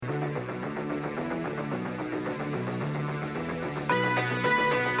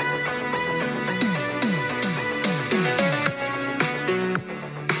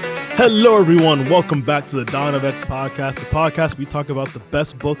Hello, everyone. Welcome back to the Dawn of X podcast, the podcast we talk about the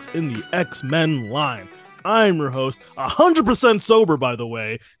best books in the X-Men line. I'm your host, 100% sober, by the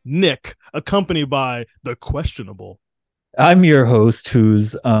way, Nick, accompanied by the questionable. I'm your host,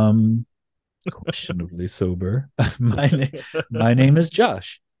 who's questionably sober. My name is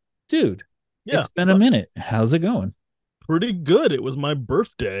Josh. Dude, it's been a minute. How's it going? Pretty good. It was my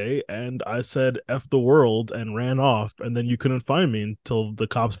birthday, and I said F the world and ran off, and then you couldn't find me until the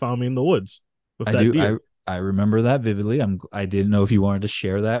cops found me in the woods. I remember that vividly. I didn't know if you wanted to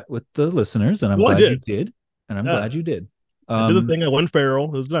share that with the listeners, and I'm glad you did. And I'm glad you did. I did the thing. I went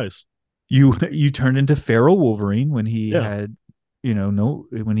feral. It was nice. You turned into feral Wolverine when he had,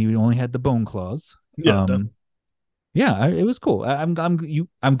 when he only had the bone claws. Yeah, it was cool. I'm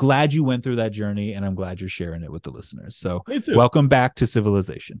glad you went through that journey, and I'm glad you're sharing it with the listeners. So me too. Welcome back to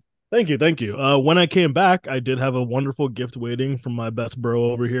civilization. Thank you. When I came back, I did have a wonderful gift waiting from my best bro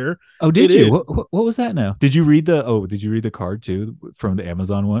over here. Oh, did you? What was that now? Did you read the card too from the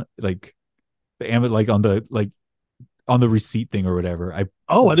Amazon one? Like on the receipt thing or whatever. I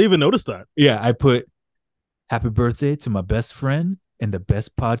didn't even notice that. Yeah, I put happy birthday to my best friend and the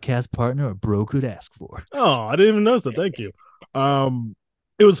best podcast partner a bro could ask for. Oh, I didn't even notice that. Thank you.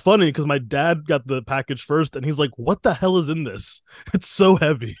 It was funny because my dad got the package first and he's like, what the hell is in this? It's so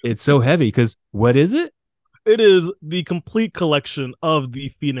heavy. It's so heavy because what is it? It is the complete collection of the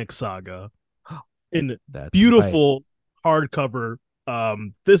Phoenix Saga in That's beautiful hardcover.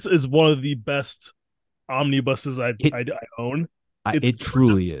 This is one of the best omnibuses I own. It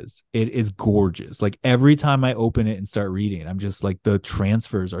truly is. It is gorgeous. Like every time I open it and start reading, I'm just like, the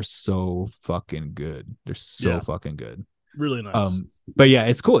transfers are so fucking good. They're so fucking good. Really nice. But yeah,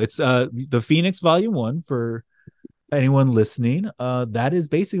 it's cool. It's the Phoenix Volume 1 for anyone listening. That is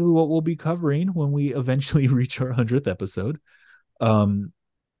basically what we'll be covering when we eventually reach our 100th episode.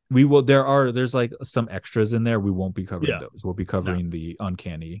 There's like some extras in there. We won't be covering those. We'll be covering the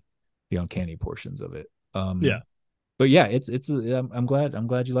uncanny portions of it. But yeah, I'm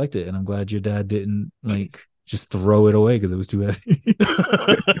glad you liked it, and I'm glad your dad didn't just throw it away because it was too heavy.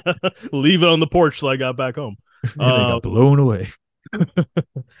 Leave it on the porch till I got back home. They got blown away.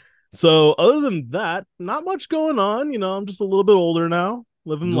 So other than that, not much going on. I'm just a little bit older now,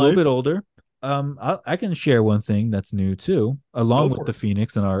 living life. A little bit older. I can share one thing that's new too, along with the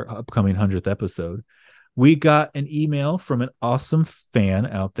Phoenix and our upcoming 100th episode. We got an email from an awesome fan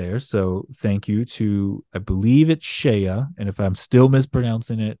out there. So thank you to, I believe it's Shea. And if I'm still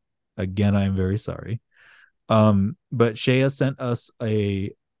mispronouncing it, again, I'm very sorry. But Shea sent us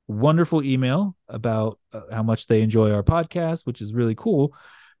a wonderful email about how much they enjoy our podcast, which is really cool.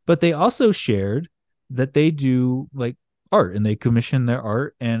 But they also shared that they do like art and they commission their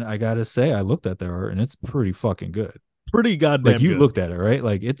art. And I got to say, I looked at their art and it's pretty fucking good. Pretty goddamn good. You good. Looked at it, right?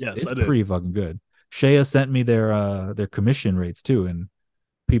 Like it's pretty fucking good. Shea sent me their commission rates too, and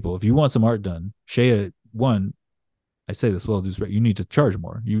people, if you want some art done, Shea, I say this well, you need to charge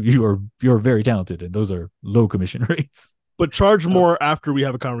more. You're very talented, and those are low commission rates. But charge more after we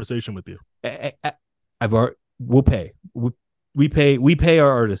have a conversation with you. We'll pay. We pay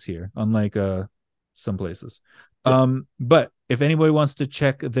our artists here, unlike some places. Yeah. But if anybody wants to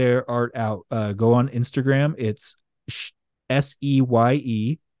check their art out, go on Instagram. It's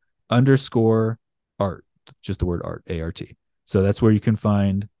SEYE_art, just the word art, ART. So that's where you can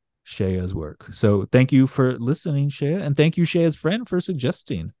find Shea's work. So thank you for listening, Shea, and thank you, Shea's friend, for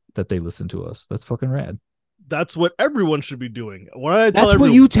suggesting that they listen to us. That's fucking rad. That's what everyone should be doing. That's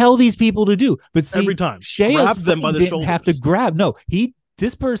what you tell these people to do. But see, every time, Shea grab them by the shoulders. Have to grab. No,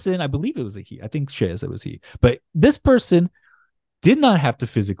 this person, I believe it was a he. I think Shea said it was he. But this person did not have to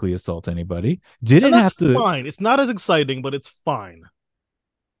physically assault anybody. Didn't have to. Fine. It's not as exciting, but it's fine.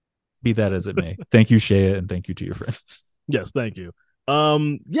 Be that as it may. Thank you, Shea, and thank you to your friend. Yes, thank you.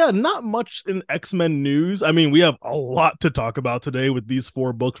 Not much in X-Men news. I mean, we have a lot to talk about today with these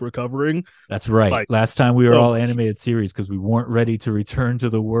 4 books we're covering. That's right. Last time we were all animated series because we weren't ready to return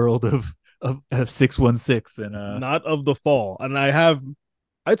to the world of 616 and not of the fall. And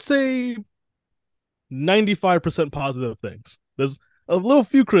I'd say 95% positive things. There's a little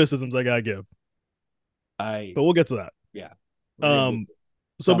few criticisms I gotta give. But we'll get to that. Yeah.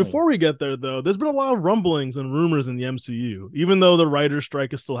 So before we get there, though, there's been a lot of rumblings and rumors in the MCU. Even though the writer's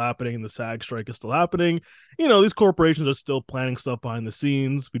strike is still happening and the SAG strike is still happening, these corporations are still planning stuff behind the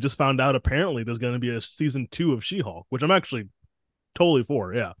scenes. We just found out apparently there's going to be a season 2 of She-Hulk, which I'm actually totally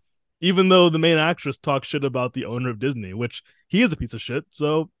for, yeah. Even though the main actress talks shit about the owner of Disney, which he is a piece of shit,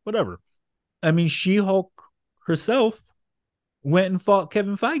 so whatever. I mean, She-Hulk herself went and fought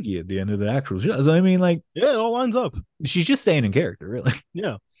Kevin Feige at the end of the actual show. So I mean, it all lines up. She's just staying in character, really.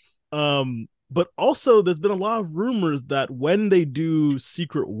 Yeah. But also there's been a lot of rumors that when they do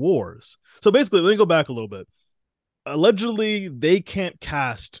Secret Wars, so basically, let me go back a little bit. Allegedly, they can't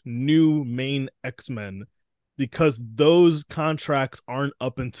cast new main X-Men because those contracts aren't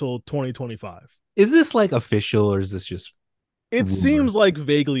up until 2025. Is this like official or is this just It rumor? seems like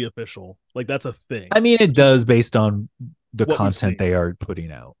vaguely official. Like that's a thing. I mean, it does based on the content they are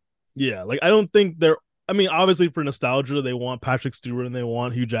putting out. Yeah, like I don't think they're. I mean, obviously for nostalgia, they want Patrick Stewart and they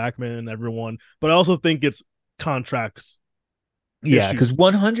want Hugh Jackman and everyone, but I also think it's contracts. Yeah, because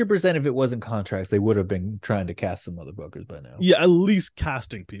 100% if it wasn't contracts, they would have been trying to cast some motherfuckers by now. Yeah, at least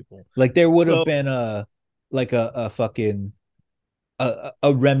casting people. Like there would have been a fucking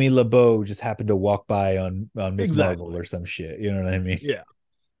a Remy LeBeau just happened to walk by on Miss Marvel or some shit. You know what I mean? Yeah.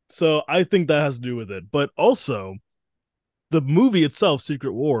 So I think that has to do with it. But also, the movie itself,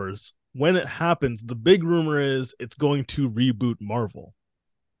 Secret Wars, when it happens, the big rumor is it's going to reboot Marvel.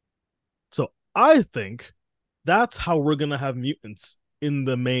 So I think that's how we're going to have mutants in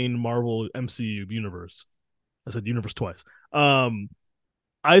the main Marvel MCU universe. I said universe twice.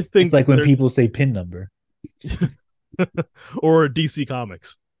 I think it's like when people say pin number or DC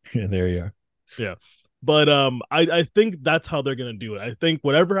Comics. Yeah, there you are. Yeah. But I think that's how they're gonna do it. I think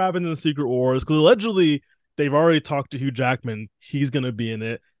whatever happens in Secret Wars, because allegedly they've already talked to Hugh Jackman, he's gonna be in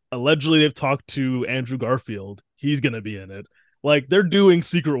it. Allegedly they've talked to Andrew Garfield, he's gonna be in it. Like they're doing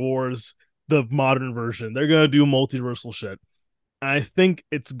Secret Wars, the modern version. They're gonna do multiversal shit. I think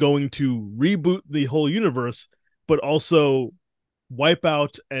it's going to reboot the whole universe, but also wipe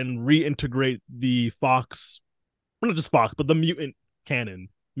out and reintegrate the Fox, not just Fox, but the mutant canon,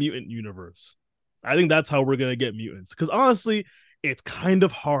 mutant universe. I think that's how we're gonna get mutants. Because honestly, it's kind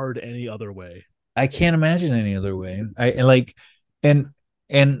of hard any other way. I can't imagine any other way. And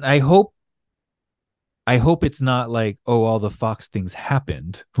I hope it's not like, oh, all the Fox things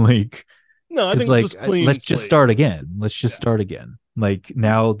happened. Like, no, I think like let's just start again. Let's just start again. Like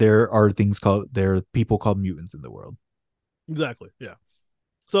now there are people called mutants in the world. Exactly. Yeah.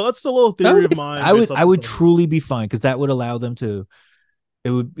 So that's a little theory of mine. I would truly be fine because that would allow them to. It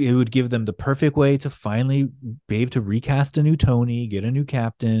would give them the perfect way to finally be able to recast a new Tony, get a new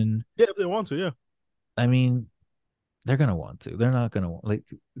captain. Yeah, if they want to, yeah. I mean, they're gonna want to. They're not gonna like,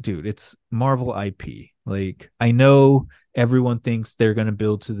 dude. It's Marvel IP. Like, I know everyone thinks they're gonna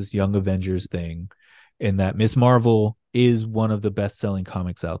build to this Young Avengers thing, and that Miss Marvel is one of the best-selling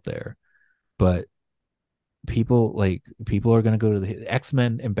comics out there, but people are gonna go to the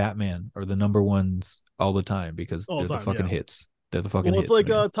X-Men and Batman are the number ones all the time because they're the fucking hits. They're the fucking hits. It's like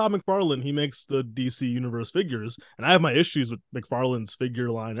Todd McFarlane. He makes the DC Universe figures, and I have my issues with McFarlane's figure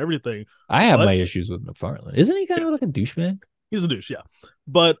line, everything. I have my issues with McFarlane. Isn't he kind of like a douchebag? He's a douche, yeah.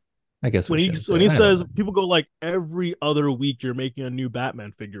 But I guess when he says people go like every other week you're making a new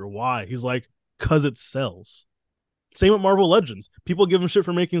Batman figure, why? He's like, because it sells. Same with Marvel Legends. People give him shit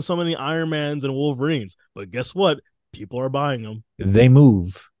for making so many Iron Mans and Wolverines, but guess what? People are buying them. They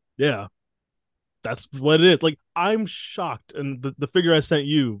move. Yeah. That's what it is. Like, I'm shocked. And the figure I sent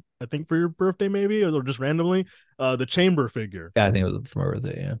you, I think for your birthday, maybe, or just randomly, the Chamber figure. Yeah, I think it was for my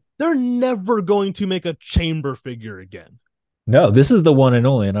birthday, yeah. They're never going to make a Chamber figure again. No, this is the one and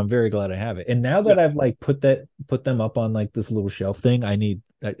only, and I'm very glad I have it. And now that I've like put them up on like this little shelf thing,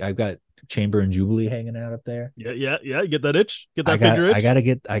 I've got Chamber and Jubilee hanging out up there. Yeah. You get that itch? Get that figure itch? I gotta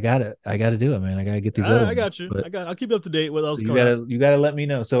do it, man. I gotta get these I got you. I'll keep you up to date with else. So you gotta let me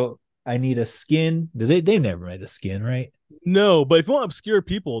know. So I need a skin. They've never made a skin, right? No, but if you want obscure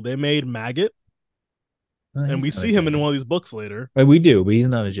people, they made Maggot. And we see him in one of these books later. We do, but he's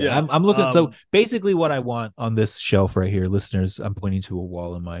not a Jedi. Yeah. I'm looking. So basically, what I want on this shelf right here, listeners, I'm pointing to a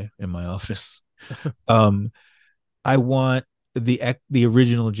wall in my office. I want the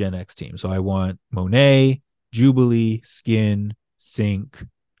original Gen X team. So I want Monet, Jubilee, Skin, Synch,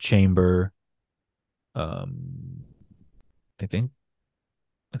 Chamber.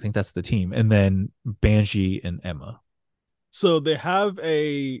 I think that's the team, and then Banshee and Emma. So they have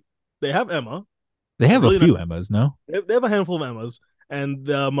Emma. They have really a few Emmas, no? They have a handful of Emmas, and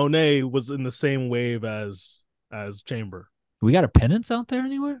Monet was in the same wave as Chamber. We got a Penance out there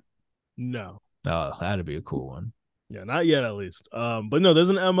anywhere? No. Oh, that'd be a cool one. Yeah, not yet at least. But no, there's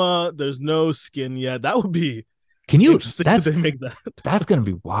an Emma. There's no Skin yet. That would be interesting. If they make that. That's gonna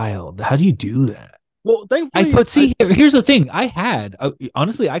be wild. How do you do that? Well, thankfully, here's the thing. I had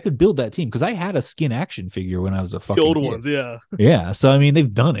honestly, I could build that team because I had a Skin action figure when I was a fucking old kid. Ones, yeah. Yeah, so I mean,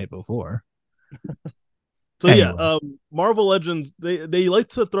 they've done it before. So anyway. Yeah, Marvel Legends, they like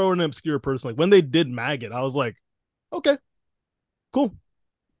to throw in an obscure person. Like when they did Maggot, I was like, okay, cool,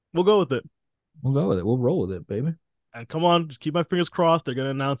 we'll go with it. We'll roll with it, baby. And come on, just keep my fingers crossed. They're gonna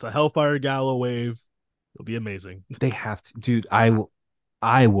announce a Hellfire Gala wave. It'll be amazing. They have to, dude. I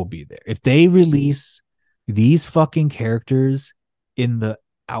will be there if they release these fucking characters in the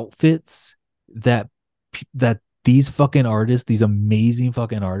outfits that these fucking artists, these amazing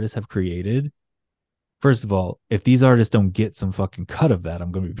fucking artists have created. First of all, if these artists don't get some fucking cut of that,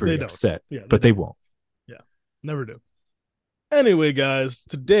 I'm going to be pretty upset. Yeah, but they won't. Yeah, never do. Anyway, guys,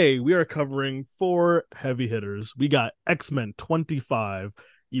 today we are covering 4 heavy hitters. We got X-Men 25,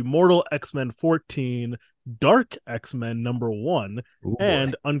 Immortal X-Men 14, Dark X-Men #1,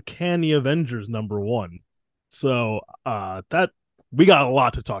 and Uncanny Avengers #1. So that we got a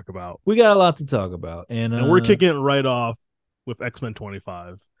lot to talk about. And we're kicking it right off with X-Men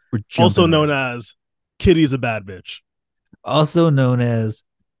 25, also known as Kitty's a Bad Bitch. Also known as,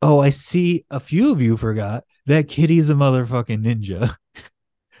 oh, I see a few of you forgot that Kitty's a motherfucking ninja.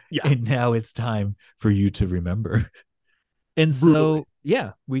 Yeah. And now it's time for you to remember. And so,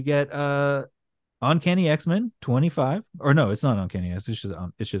 yeah, we get Uncanny X-Men 25. Or no, it's not Uncanny X. It's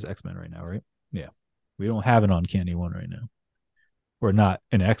just X-Men right now, right? Yeah. We don't have an Uncanny one right now. Or not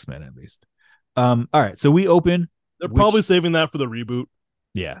an X-Men, at least. All right, so we open. They're probably saving that for the reboot.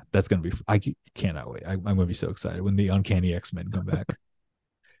 Yeah, that's going to be... I cannot wait. I'm going to be so excited when the Uncanny X-Men come back.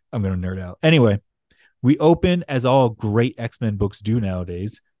 I'm going to nerd out. Anyway, we open, as all great X-Men books do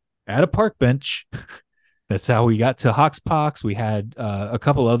nowadays, at a park bench. That's how we got to Hoxpox. We had a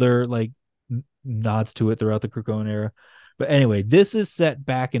couple other like nods to it throughout the Krakoan era. But anyway, this is set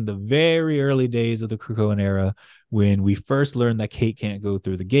back in the very early days of the Krakoan era when we first learned that Kate can't go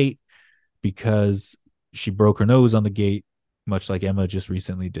through the gate because she broke her nose on the gate, much like Emma just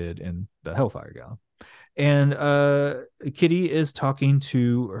recently did in the Hellfire Gala. And Kitty is talking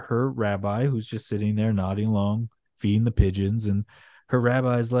to her rabbi, who's just sitting there nodding along, feeding the pigeons. And her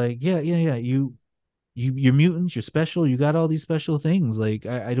rabbi is like, yeah, you're mutants, you're special, you got all these special things. Like,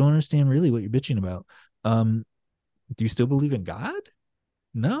 I don't understand really what you're bitching about. Do you still believe in God?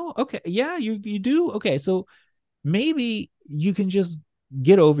 No? Okay. Yeah, you do. Okay. So maybe you can just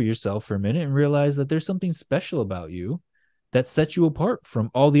get over yourself for a minute and realize that there's something special about you that sets you apart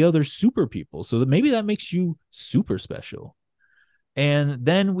from all the other super people. So that maybe that makes you super special. And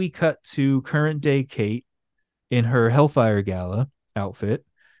then we cut to current day Kate in her Hellfire Gala outfit,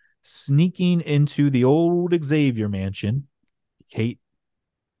 sneaking into the old Xavier mansion. Kate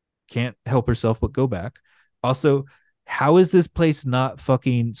can't help herself but go back. Also, how is this place not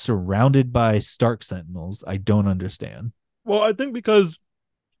fucking surrounded by Stark Sentinels? I don't understand. Well, I think because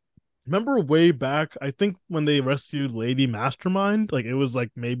remember way back, I think when they rescued Lady Mastermind, like it was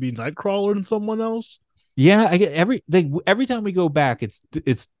like maybe Nightcrawler and someone else. Yeah, I get every time we go back, it's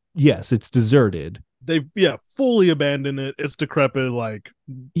deserted. They've fully abandoned it. It's decrepit. Like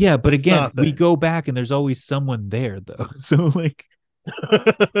but again, we go back and there's always someone there though. So like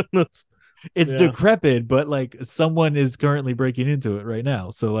it's decrepit, but like someone is currently breaking into it right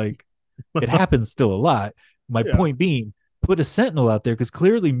now. So like it happens still a lot. My point being, put a sentinel out there because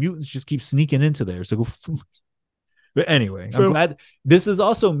clearly mutants just keep sneaking into there. So go. But anyway, I'm glad this is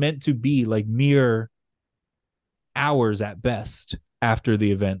also meant to be like mere hours at best after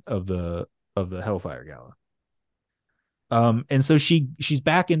the event of the Hellfire Gala. And so she's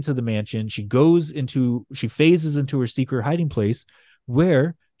back into the mansion. She phases into her secret hiding place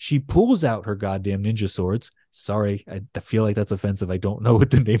where she pulls out her goddamn ninja swords. Sorry, I feel like that's offensive. I don't know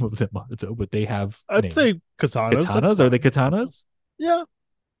what the name of them are though, but they have. I'd say katanas. Katanas? Are they katanas? Yeah.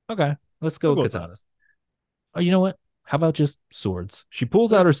 Okay, let's go with katanas. Oh, you know what? How about just swords? She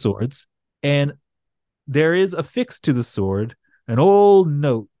pulls out her swords, and there is affixed to the sword an old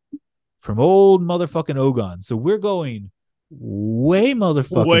note from old motherfucking Ogon. So we're going way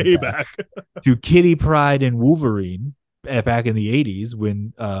back to Kitty Pryde and Wolverine back in the 80s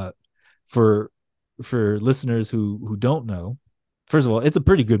when for listeners who don't know, first of all, it's a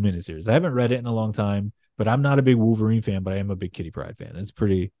pretty good miniseries. I haven't read it in a long time, but I'm not a big Wolverine fan, but I am a big Kitty Pryde fan. It's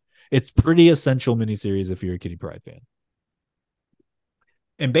pretty essential miniseries if you're a Kitty Pryde fan.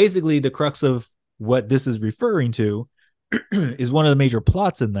 And basically the crux of what this is referring to is one of the major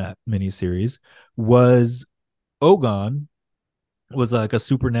plots in that miniseries was Ogon was like a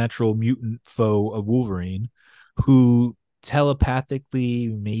supernatural mutant foe of Wolverine who telepathically,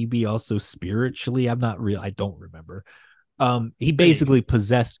 maybe also spiritually, I don't remember. He basically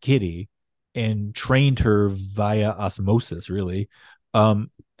possessed Kitty and trained her via osmosis, really,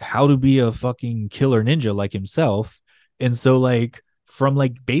 how to be a fucking killer ninja like himself. And so like from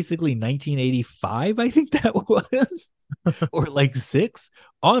like basically 1985, I think that was, or like 6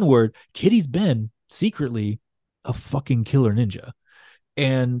 onward, Kitty's been secretly a fucking killer ninja.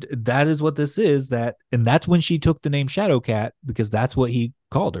 And that is what this is. And that's when she took the name Shadowcat, because that's what he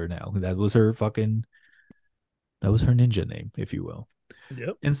called her now. That was her ninja name, if you will.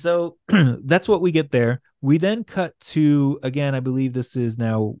 Yep. And so that's what we get there. We then cut to, again, I believe this is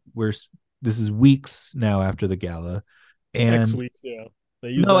weeks now after the gala. And X weeks, yeah.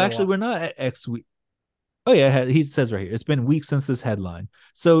 No, actually, we're not at X week. Oh yeah, he says right here, it's been weeks since this headline.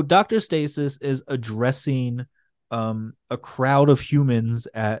 So Dr. Stasis is addressing a crowd of humans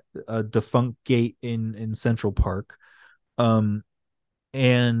at a defunct gate in Central Park. And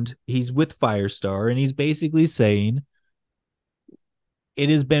he's with Firestar, and he's basically saying, it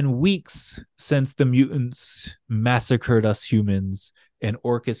has been weeks since the mutants massacred us humans, and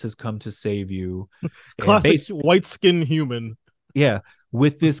Orchis has come to save you. Classic white skin human. Yeah,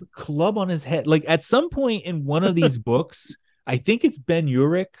 with this club on his head. Like at some point in one of these books, I think it's Ben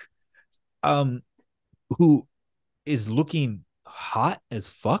Urich, who is looking hot as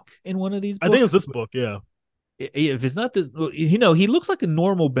fuck in one of these books. I think it's this book, yeah. If it's not this, he looks like a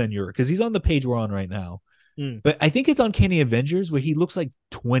normal Ben Urich because he's on the page we're on right now. But I think it's Uncanny Avengers where he looks like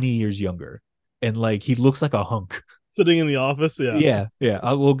 20 years younger, and like he looks like a hunk sitting in the office. Yeah.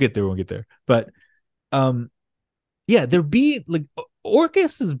 We'll get there. But yeah, there be like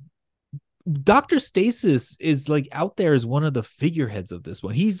Orchis is Dr. Stasis is like out there as one of the figureheads of this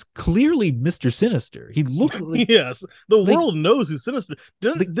one. He's clearly Mr. Sinister. He looks like yes, the world knows who's Sinister.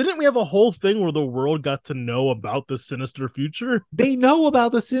 Didn't we have a whole thing where the world got to know about the sinister future? They know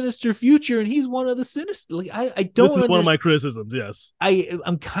about the sinister future, and he's one of the sinister. Like I don't. This is one of my criticisms. Yes,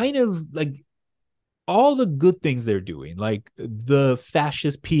 I'm kind of like all the good things they're doing, like the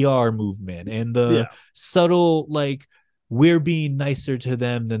fascist PR movement and the subtle like, we're being nicer to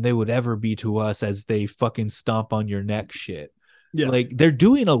them than they would ever be to us as they fucking stomp on your neck shit. Yeah. Like they're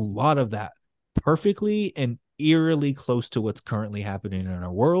doing a lot of that perfectly and eerily close to what's currently happening in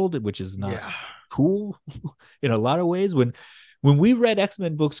our world, which is not cool in a lot of ways. When we read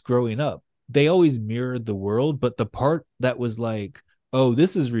X-Men books growing up, they always mirrored the world, but the part that was like, oh,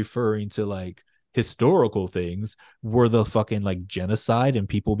 this is referring to like historical things were the fucking like genocide and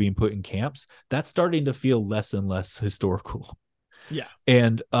people being put in camps. That's starting to feel less and less historical. Yeah.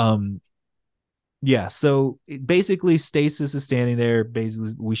 And so basically Stasis is standing there.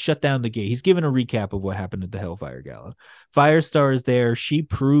 Basically, we shut down the gate. He's giving a recap of what happened at the Hellfire Gala. Firestar is there. She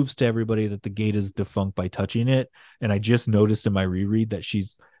proves to everybody that the gate is defunct by touching it. And I just noticed in my reread that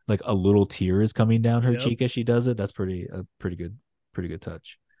she's like a little tear is coming down her cheek as she does it. That's pretty good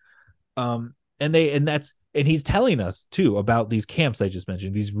touch. And he's telling us too about these camps I just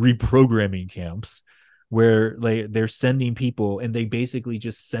mentioned, these reprogramming camps where they're sending people and they basically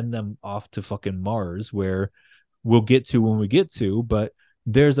just send them off to fucking Mars, where we'll get to when we get to, but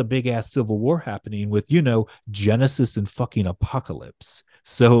there's a big ass civil war happening with, Genesis and fucking Apocalypse.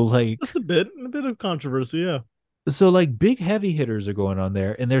 So like just a bit of controversy. Yeah. So like big heavy hitters are going on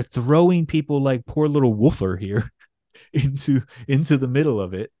there, and they're throwing people like poor little Woofler here into the middle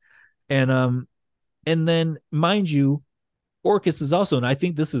of it. And then, mind you, Orchis is also, and I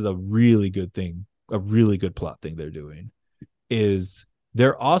think this is a really good thing, a really good plot thing they're doing, is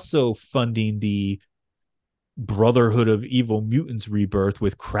they're also funding the Brotherhood of Evil Mutants rebirth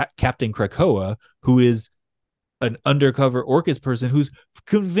with Captain Krakoa, who is an undercover Orchis person who's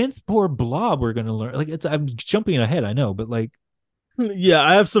convinced poor Blob we're going to learn. Like, I'm jumping ahead, I know, but like, yeah,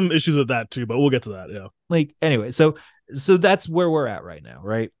 I have some issues with that too, but we'll get to that. Yeah. Like, anyway, so that's where we're at right now,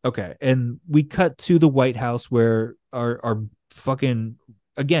 right? Okay. And we cut to the White House where our fucking,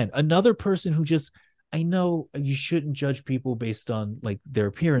 again, another person who just, I know you shouldn't judge people based on like their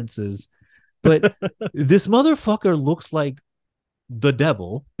appearances, but this motherfucker looks like the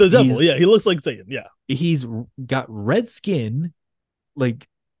devil. The devil, yeah. He looks like Satan, yeah. He's got red skin, like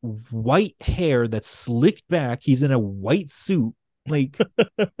white hair that's slicked back. He's in a white suit. Like,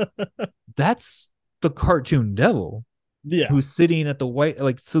 that's the cartoon devil. Yeah, who's sitting at the white,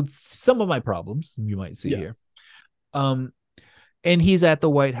 like, so some of my problems you might see here. And he's at the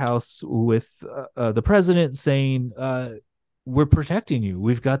White House with the president saying, we're protecting you.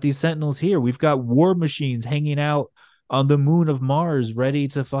 We've got these sentinels here. We've got war machines hanging out on the moon of Mars ready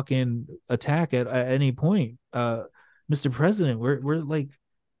to fucking attack at any point. Mr. President,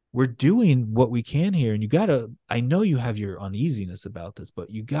 we're doing what we can here, and you gotta, I know you have your uneasiness about this, but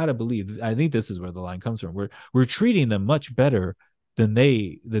you gotta believe, I think this is where the line comes from. We're treating them much better than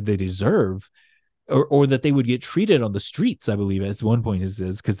they deserve, or that they would get treated on the streets, I believe at one point is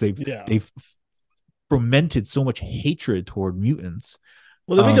because they've fomented so much hatred toward mutants.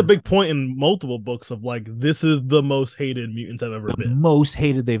 Well, they make a big point in multiple books of like, this is the most hated mutants I've ever been. Most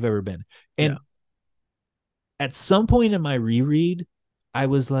hated they've ever been. And at some point in my reread, I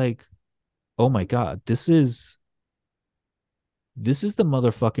was like, oh my God, this is the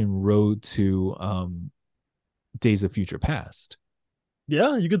motherfucking road to Days of Future Past.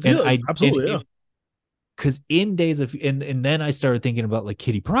 Yeah, you could see And that. I Absolutely, yeah. because in Days of and then I started thinking about like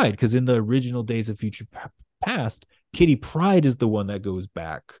Kitty Pryde, because in the original Days of Future Past, Kitty Pryde is the one that goes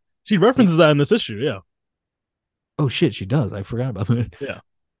back. She references that in this issue, yeah. Oh shit, she does. I forgot about that. Yeah.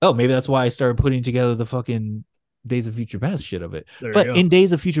 Oh, maybe that's why I started putting together the fucking Days of Future Past shit of it. There you But go. in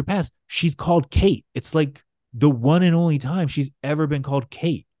Days of Future Past, she's called Kate. It's like the one and only time she's ever been called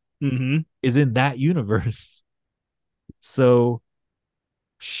Kate Mm-hmm. is in that universe. So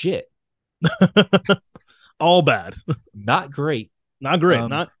shit, All bad. not great. Not great. Um,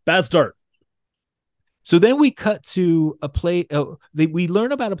 Not bad start. so then we cut to a place. We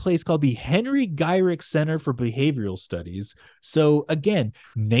learn about a place called the Henry Gyrick Center for Behavioral Studies. So again,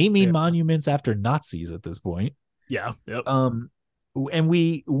 naming Yeah. monuments after Nazis at this point. Yeah. Yep. And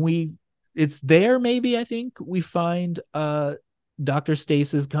we it's there. Maybe I think we find Dr.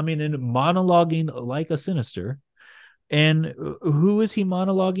 Stasis coming in monologuing like a Sinister. And who is he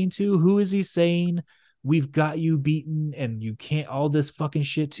monologuing to? Who is he saying, we've got you beaten and you can't, all this fucking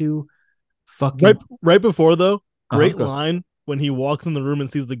shit to? Right Fucking right before though, great go. line when he walks in the room and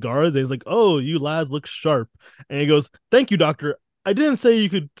sees the guards, and he's like, "Oh, you lads look sharp." And he goes, "Thank you, doctor. I didn't say you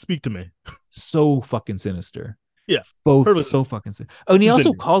could speak to me." So fucking Sinister. Yeah. Both Perfect. so fucking sinister. Oh, and he also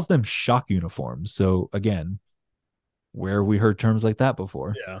Continue. calls them shock uniforms. So again, where have we heard terms like that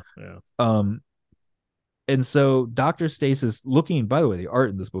before? Yeah. Yeah. Um, and so Dr. Stasis looking, by the way, the art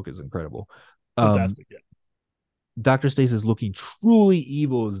in this book is incredible. Fantastic. Yeah. Dr. Stasis looking truly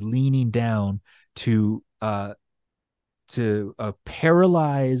evil is leaning down to a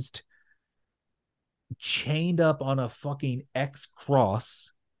paralyzed, chained up on a fucking X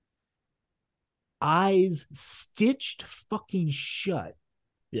cross, eyes stitched fucking shut,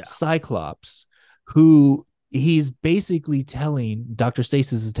 Yeah. Cyclops, who he's basically telling, Dr.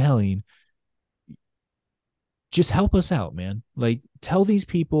 Stasis is telling, just help us out, man. Like, tell these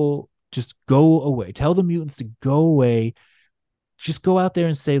people, just go away. Tell the mutants to go away. Just go out there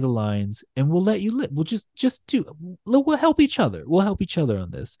and say the lines, and we'll let you live. We'll we'll help each other. We'll help each other on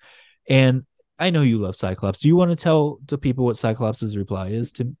this. And I know you love Cyclops. Do you want to tell the people what Cyclops' reply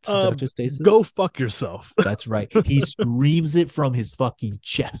is to Dr. Stasis? Go fuck yourself. That's right. He screams it from his fucking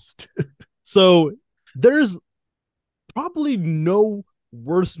chest. So there's probably no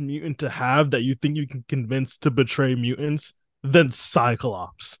worse mutant to have that you think you can convince to betray mutants than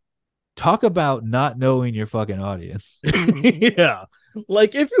Cyclops. Talk about not knowing your fucking audience. Yeah.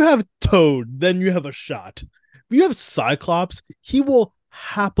 Like if you have Toad, then you have a shot. If you have Cyclops, he will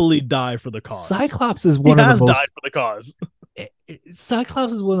happily die for the cause. Cyclops is He one of has the most died for the cause.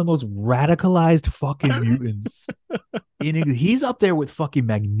 Cyclops is one of the most radicalized fucking mutants. He's up there with fucking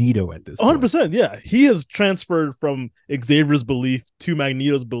Magneto at this point. 100%, yeah. He has transferred from Xavier's belief to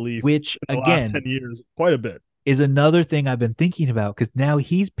Magneto's belief, which in the again last 10 years quite a bit. Is another thing I've been thinking about, because now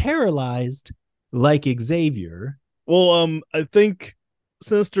he's paralyzed like Xavier. Well, I think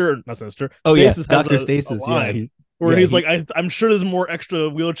Sinister, not Sinister. Oh Stasis yeah, has Dr. Stasis. Yeah, he's like, I'm sure there's more extra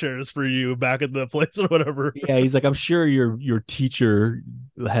wheelchairs for you back at the place or whatever. Yeah, he's like, I'm sure your teacher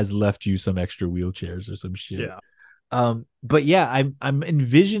has left you some extra wheelchairs or some shit. Yeah. But yeah, I'm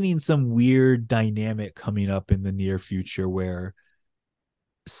envisioning some weird dynamic coming up in the near future where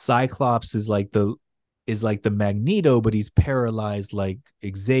Cyclops is like the Magneto, but he's paralyzed like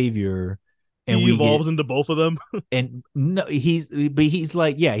Xavier. And he evolves into both of them. And no, he's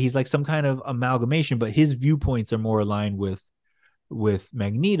like some kind of amalgamation, but his viewpoints are more aligned with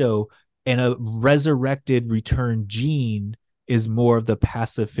Magneto, and a resurrected returned Jean is more of the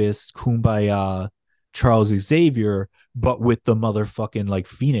pacifist kumbaya Charles Xavier, but with the motherfucking like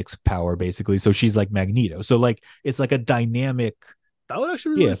Phoenix power basically. So she's like Magneto. So like it's like a dynamic. That would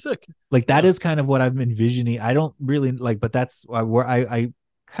actually be really sick. Like that is kind of what I'm envisioning. I don't really like, but that's where I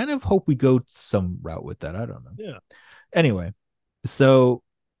kind of hope we go some route with that. I don't know. Yeah. Anyway, so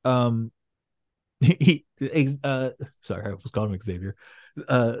sorry, I was calling him Xavier.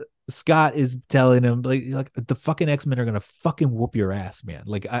 Scott is telling him like the fucking X-Men are gonna fucking whoop your ass, man.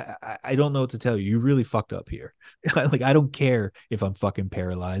 Like I don't know what to tell you. You really fucked up here. Like I don't care if I'm fucking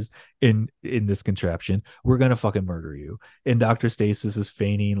paralyzed in this contraption. We're gonna fucking murder you. And Dr. Stasis is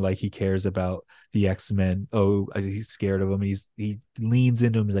feigning like he cares about the X-Men. Oh, he's scared of them. He leans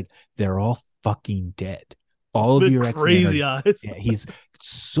into him. He's like, they're all fucking dead. All of your crazy eyes. Yeah, he's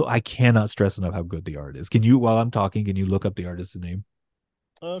so, I cannot stress enough how good the art is. Can you, while I'm talking, can you look up the artist's name?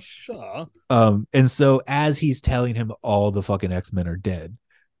 Sure. And so as he's telling him all the fucking X-Men are dead,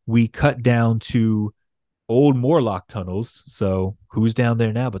 we cut down to old Morlock tunnels. So who's down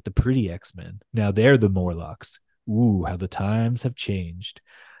there now but the pretty X-Men? Now they're the Morlocks. Ooh, how the times have changed.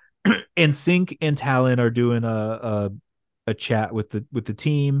 And Synch and Talon are doing a chat with the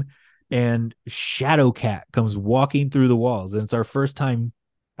team, and Shadowcat comes walking through the walls, and it's our first time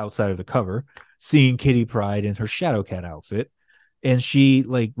outside of the cover seeing Kitty Pryde in her Shadowcat outfit, and she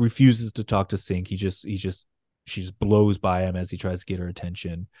like refuses to talk to Synch. She just blows by him as he tries to get her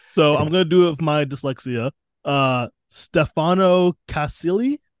attention. So And, I'm gonna do it with my dyslexia. Stefano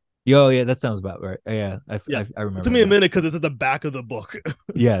Casilli. yo, yeah, that sounds about right. Yeah, Yeah, I it remember took me a now. minute because it's at the back of the book.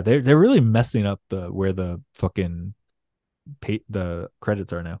 Yeah, they're really messing up the where the fucking the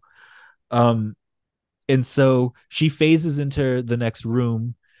credits are now. Um, and so she phases into the next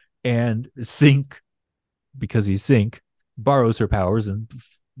room, and Synch, because he's Synch, borrows her powers and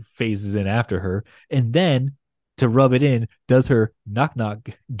phases in after her, and then to rub it in, does her knock knock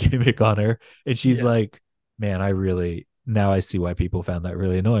gimmick on her, and she's Yeah. like, "Man, I really now I see why people found that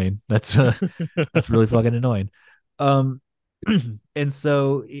really annoying. That's really fucking annoying." Um, and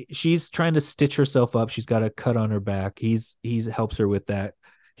so she's trying to stitch herself up. She's got a cut on her back. He's helps her with that.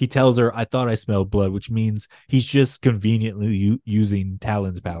 He tells her, "I thought I smelled blood," which means he's just conveniently using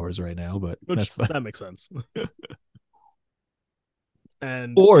Talon's powers right now, but that's Which fine. that makes sense.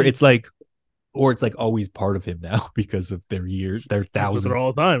 And Or he it's like, or it's like always part of him now because of their years, their he's with her thousands.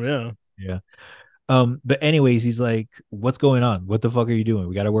 all the time. Yeah. Yeah. But anyways, he's like, "What's going on? What the fuck are you doing?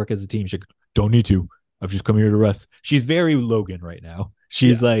 We got to work as a team." She's like, "Don't need to. I've just come here to rest." She's very Logan right now.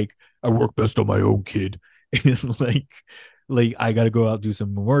 She's Yeah. like, "I work best on my own, kid." And like I got to go out do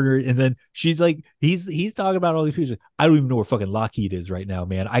some murder. And then she's like, he's talking about all these people. Like, I don't even know where fucking Lockheed is right now,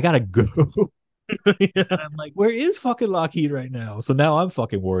 man. I gotta go. Yeah. And I'm like, where is fucking Lockheed right now? So now I'm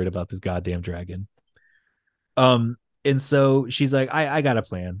fucking worried about this goddamn dragon. Um, and so she's like, I got a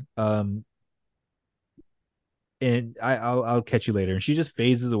plan. And I'll catch you later. And she just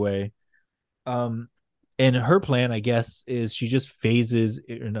phases away. Um, and her plan, I guess, is she just phases,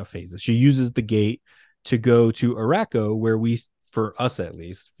 or not phases. She uses the gate to go to Arakko, where we, for us at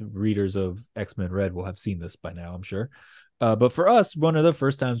least, readers of X-Men Red will have seen this by now, I'm sure. But for us, one of the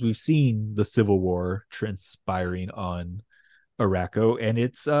first times we've seen the Civil War transpiring on Arakko, and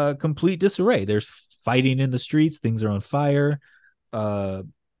it's complete disarray. There's fighting in the streets, things are on fire, uh,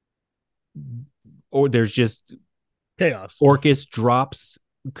 or there's just Chaos. Orcus drops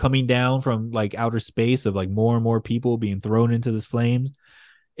coming down from like outer space of like more and more people being thrown into this flames.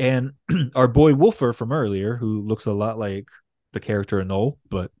 And our boy Wolfer from earlier, who looks a lot like the character in Null,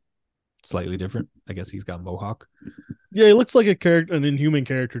 but slightly different. I guess he's got mohawk. Yeah, he looks like a character, an inhuman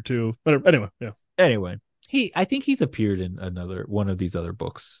character too. But anyway, yeah, Anyway, I think he's appeared in another one of these other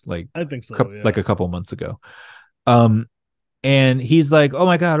books, I think so. like Yeah. a couple months ago. Um, and he's like, oh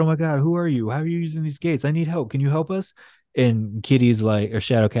my god, who are you? How are you using these gates? I need help. Can you help us?" And Kitty's like, or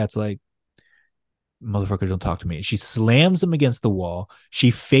Shadowcat's like, "Motherfucker, don't talk to me." She slams him against the wall.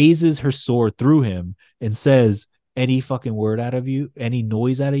 She phases her sword through him and says, "Any fucking word out of you, any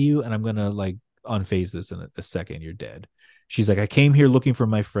noise out of you, and I'm gonna like unphase this in a second. You're dead." She's like, "I came here looking for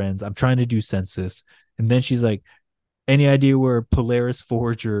my friends. I'm trying to do census." And then she's like, "Any idea where Polaris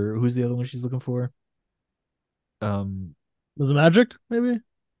Forge, or who's the other one she's looking for?" Um, Was it magic? Maybe.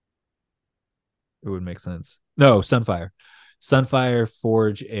 it would make sense. No, Sunfire. Sunfire,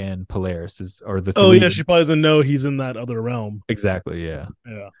 Forge, and Polaris are the Oh three. yeah, she probably doesn't know he's in that other realm. Exactly, yeah.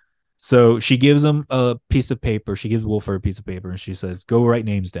 Yeah. So she gives him a piece of paper. She gives Wolfer a piece of paper, and she says, "Go write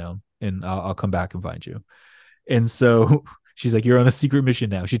names down, and I'll come back and find you." And so she's like, "You're on a secret mission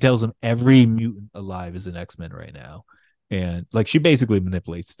now." She tells him every mutant alive is an X-Men right now, and like she basically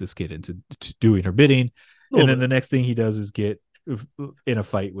manipulates this kid into doing her bidding. A And little then bit. the next thing he does is get in a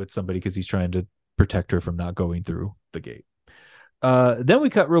fight with somebody because he's trying to protect her from not going through the gate. Then we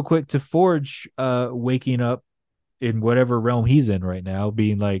cut real quick to Forge waking up in whatever realm he's in right now,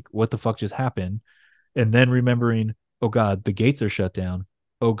 being like, "What the fuck just happened?" And then remembering, "Oh God, the gates are shut down.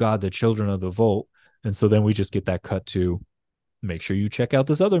 Oh God, the children of the Vault." And so then we just get that cut to, "Make sure you check out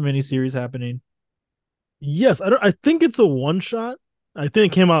this other miniseries happening." Yes, I don't. I think it's a one shot. I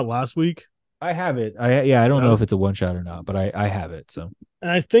think it came out last week. I have it. I don't know Yeah. if it's a one shot or not, but I have it. So And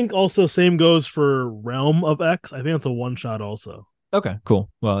I think also same goes for Realm of X. I think it's a one shot also. okay, cool.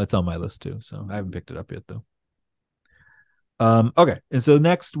 Well, it's on my list too, so I haven't picked it up yet though. Okay, and so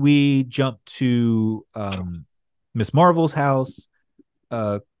next we jump to Miss Marvel's house.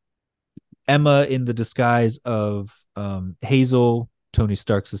 Uh, Emma, in the disguise of Hazel, Tony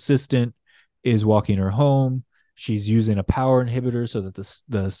Stark's assistant, is walking her home. She's using a power inhibitor so that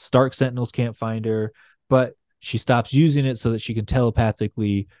the Stark Sentinels can't find her, but she stops using it so that she can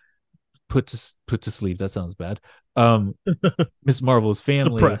telepathically put to sleep. That sounds bad. Miss Marvel's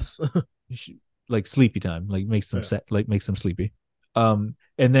family Suppress. like sleepy time, like makes them Yeah. makes them sleepy. And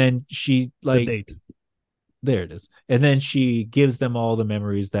then she like Sedate. there it is. And then she gives them all the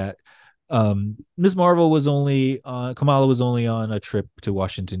memories that Ms. Marvel was only Kamala was only on a trip to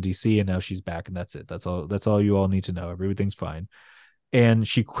Washington D.C. and now she's back, and that's it. That's all you all need to know. Everything's fine. And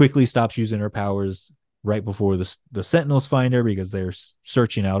she quickly stops using her powers right before the Sentinels find her because they're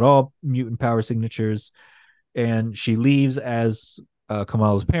searching out all mutant power signatures. And she leaves as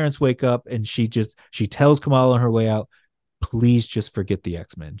Kamala's parents wake up, and she tells Kamala on her way out, please just forget the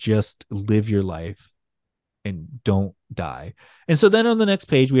X-Men. Just live your life and don't die. And so then on the next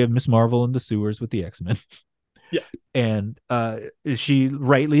page, we have Miss Marvel in the sewers with the X-Men. Yeah. And she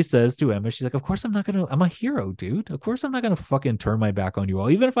rightly says to Emma, she's like, of course I'm a hero, dude. Of course I'm not gonna fucking turn my back on you all,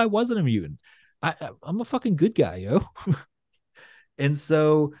 even if I wasn't a mutant. I'm a fucking good guy, yo. And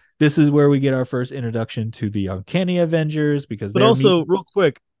so this is where we get our first introduction to the Uncanny Avengers, because But also, real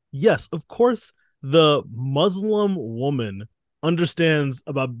quick, yes, of course, the Muslim woman understands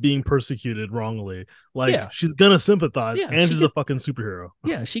about being persecuted wrongly. Like, Yeah. she's gonna sympathize, Yeah, and she's a fucking superhero.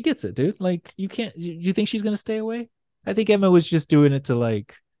 Yeah, she gets it, dude. Like, you think she's gonna stay away? I think Emma was just doing it to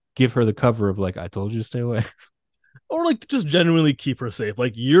like give her the cover of like, I told you to stay away. Or like just genuinely keep her safe.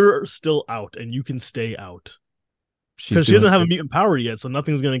 Like, you're still out and you can stay out. Because she doesn't have a mutant power yet, so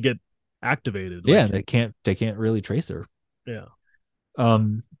nothing's gonna get activated. Yeah, like, they can't really trace her. Yeah.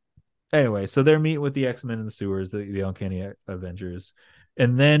 Anyway, so they're meeting with the X-Men in the sewers, the Uncanny Avengers,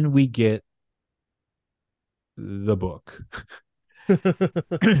 and then we get the book.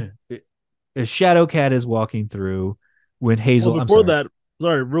 Shadowcat is walking through when Hazel. Well, before that,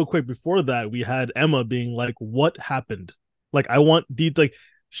 sorry, real quick. Before that, we had Emma being like, "What happened?" Like, I want like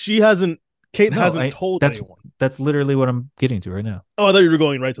she hasn't. Kate hasn't told anyone. That's literally what I'm getting to right now. Oh, I thought you were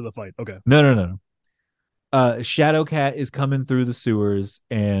going right to the fight. Okay. No. Shadowcat is coming through the sewers,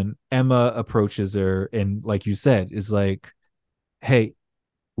 and Emma approaches her, and like you said, is like, "Hey,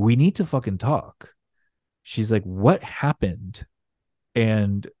 we need to fucking talk." She's like, "What happened?"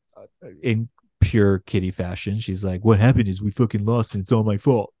 And in pure Kitty fashion, she's like, "What happened is we fucking lost, and it's all my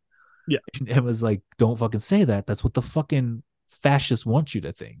fault." Yeah. And Emma's like, "Don't fucking say that. That's what the fucking fascists want you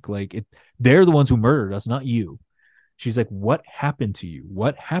to think. Like, they're the ones who murdered us, not you." She's like, "What happened to you?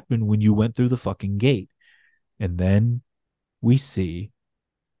 What happened when you went through the fucking gate?" And then we see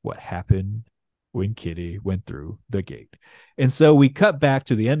what happened when Kitty went through the gate. And so we cut back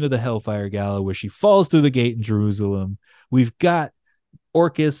to the end of the Hellfire Gala where she falls through the gate in Jerusalem. We've got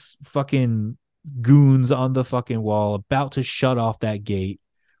Orcus fucking goons on the fucking wall about to shut off that gate.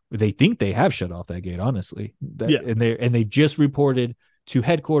 They think they have shut off that gate, honestly. And they've just reported to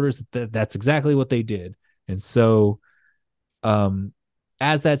headquarters that that's exactly what they did. And so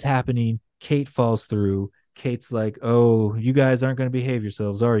as that's happening, Kate falls through. Kate's like, "Oh, you guys aren't going to behave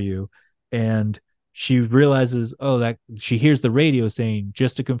yourselves, are you?" And she realizes, that she hears the radio saying,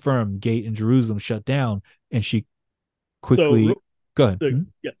 "Just to confirm, gate in Jerusalem shut down." And she quickly go ahead.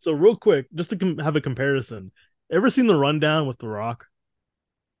 Yeah. So real quick, just to have a comparison, ever seen The Rundown with The Rock?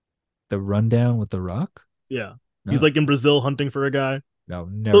 The Rundown with The Rock? Yeah. No. He's like in Brazil hunting for a guy. No,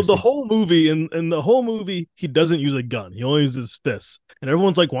 never. The whole movie, in the whole movie, he doesn't use a gun. He only uses fists. And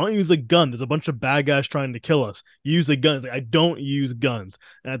everyone's like, "Why don't you use a gun? There's a bunch of bad guys trying to kill us. You use a gun." It's like, "I don't use guns."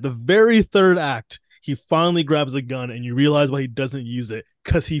 And at the very third act, he finally grabs a gun, and you realize why he doesn't use it.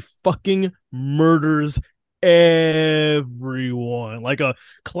 Because he fucking murders everyone, like a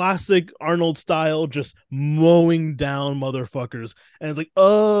classic Arnold style, just mowing down motherfuckers. And it's like,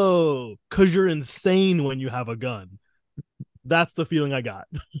 oh, because you're insane when you have a gun. That's the feeling I got.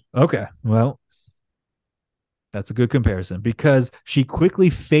 Okay, well, that's a good comparison, because she quickly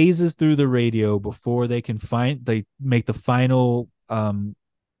phases through the radio before they make the final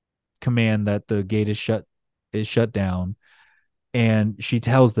command that the gate is shut down. And she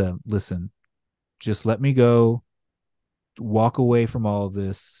tells them, "Listen, just let me go. Walk away from all of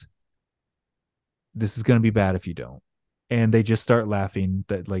this. This is going to be bad if you don't." And they just start laughing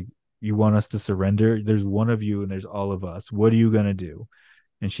that, like, "You want us to surrender? There's one of you and there's all of us. What are you going to do?"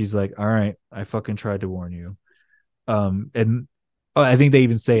 And she's like, "All right, I fucking tried to warn you." And I think they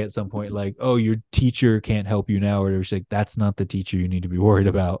even say at some point, like, "Oh, your teacher can't help you now." Or she's like, "That's not the teacher you need to be worried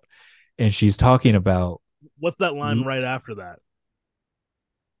about." And she's talking about, what's that line right after that?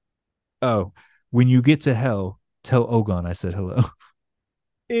 "Oh, when you get to hell, tell Ogon I said hello."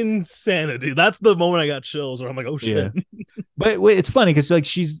 Insanity. That's the moment I got chills, where I'm like, "Oh shit." Yeah. But it's funny because, like,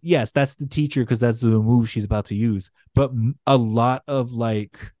 yes, that's the teacher, because that's the move she's about to use. But a lot of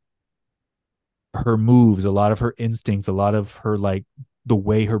like her moves, a lot of her instincts, a lot of her like the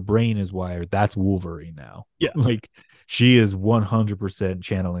way her brain is wired, that's Wolverine now. Yeah. Like she is 100%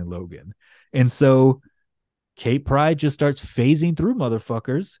 channeling Logan. And so Kate Pryde just starts phasing through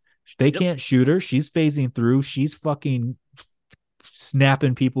motherfuckers. They can't shoot her. She's phasing through. She's fucking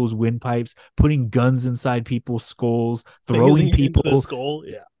snapping people's windpipes, putting guns inside people's skulls, throwing Phasing into the people. skull.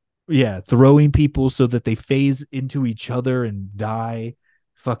 Yeah. Yeah, throwing people so that they phase into each other and die.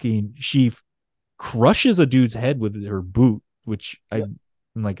 Fucking, she crushes a dude's head with her boot, which I'm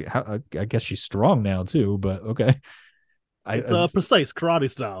like, I guess she's strong now too, but okay. It's a precise karate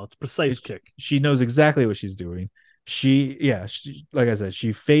style. It's precise kick. She knows exactly what she's doing. Like I said,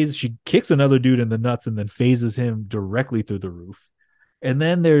 she kicks another dude in the nuts and then phases him directly through the roof. And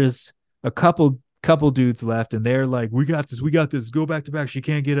then there's a couple dudes left, and they're like, we got this, go back to back, she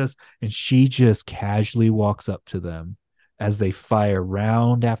can't get us. And she just casually walks up to them as they fire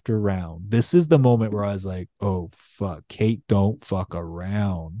round after round. This is the moment where I was like, oh fuck, Kate, don't fuck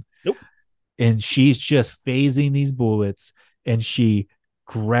around. Nope. And she's just phasing these bullets, and she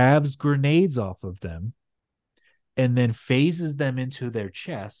grabs grenades off of them and then phases them into their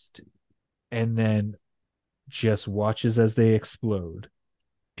chest and then just watches as they explode.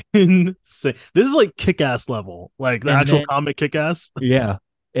 Insane. This is like Kick-Ass level, like the actual comic Kick-Ass. Yeah.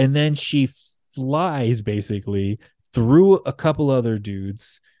 And then she flies basically through a couple other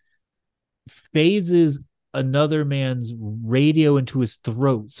dudes, phases another man's radio into his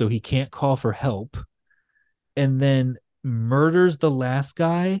throat so he can't call for help, and then murders the last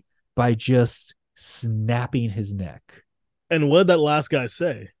guy by just snapping his neck. And what did that last guy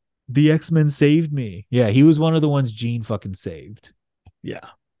say? The X-Men saved me. Yeah, he was one of the ones Jean fucking saved. Yeah.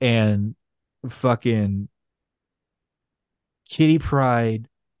 And fucking Kitty Pryde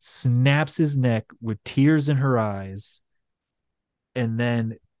snaps his neck with tears in her eyes. And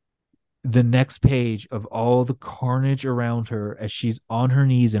then the next page of all the carnage around her as she's on her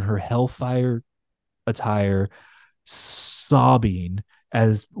knees in her Hellfire attire, sobbing,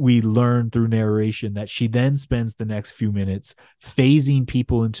 as we learn through narration that she then spends the next few minutes phasing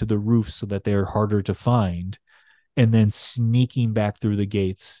people into the roof so that they're harder to find, and then sneaking back through the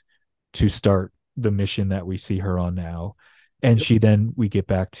gates to start the mission that we see her on now. And we get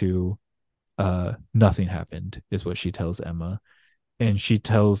back to nothing happened, is what she tells Emma. And she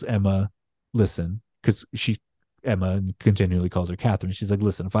tells Emma, listen, because Emma continually calls her Catherine. She's like,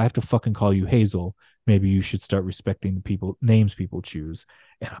 listen, if I have to fucking call you Hazel, maybe you should start respecting the names people choose.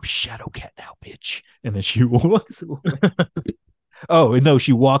 And I'm Shadowcat now, bitch. And then she walks away. Oh, no,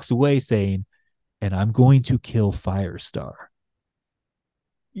 she walks away saying, and I'm going to kill Firestar.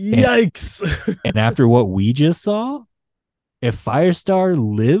 Yikes. And after what we just saw, if Firestar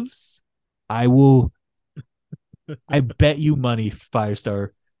lives, I bet you money Firestar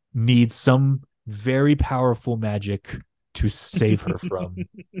needs some very powerful magic to save her from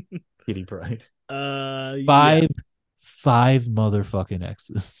Kitty Pryde. Five motherfucking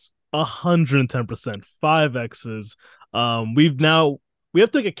X's. 110%. 5 X's. We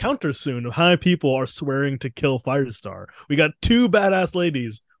have to take a counter soon of how many people are swearing to kill Firestar. We got 2 badass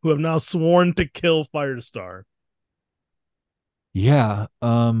ladies who have now sworn to kill Firestar. Yeah.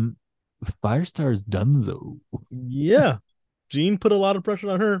 Firestar's donezo. Yeah. Jean put a lot of pressure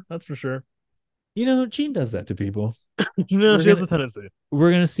on her, that's for sure. Jean does that to people. She has a tendency.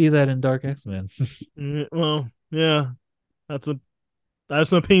 We're gonna see that in Dark X-Men. Well, yeah. I have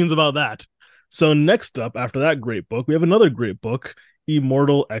some opinions about that. So next up, after that great book, we have another great book,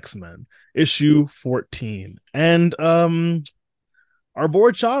 Immortal X-Men, issue 14. And our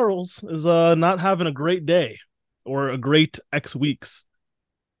boy Charles is not having a great day or a great X weeks.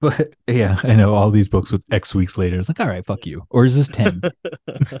 But yeah, I know all these books with X weeks later. It's like, all right, fuck you. Or is this 10?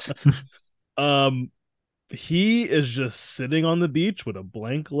 He is just sitting on the beach with a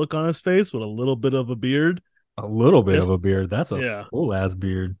blank look on his face with a little bit of a beard. A little bit of a beard. That's a full ass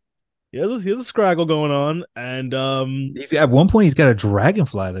beard. He has a scraggle going on, and at one point he's got a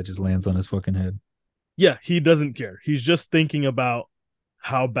dragonfly that just lands on his fucking head. Yeah, he doesn't care. He's just thinking about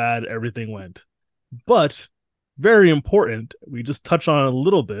how bad everything went. But very important, we just touch on it a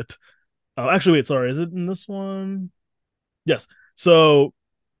little bit. Actually, wait, sorry, is it in this one? Yes. So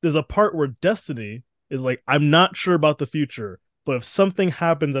there's a part where Destiny is like, I'm not sure about the future, but if something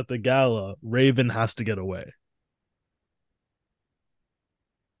happens at the gala, Raven has to get away.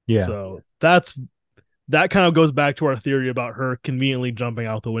 Yeah. So that kind of goes back to our theory about her conveniently jumping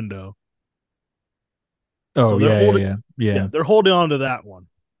out the window. Oh, so yeah. They're holding on to that one.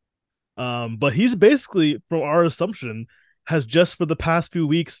 But he's basically, from our assumption, has just for the past few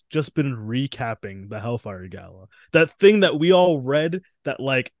weeks just been recapping the Hellfire Gala. That thing that we all read that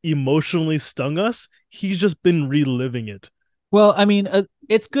like emotionally stung us, he's just been reliving it Well, I mean,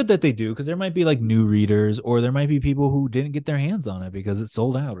 it's good that they do because there might be like new readers, or there might be people who didn't get their hands on it because it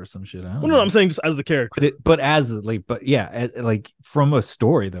sold out or some shit. I don't Well, no, know. I'm saying just as the character. But yeah, like from a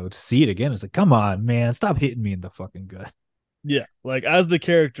story though, to see it again, it's like, come on, man, stop hitting me in the fucking gut. Yeah, like as the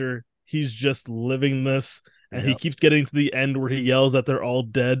character, he's just living this, and he Yeah, keeps getting to the end where he yells that they're all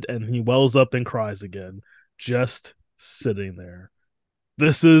dead, and he wells up and cries again, just sitting there.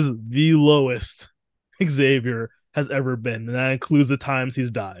 This is the lowest Xavier has ever been, and that includes the times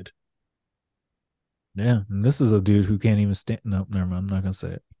he's died. yeah. And this is a dude who can't even stand. Nope, never mind. I'm not gonna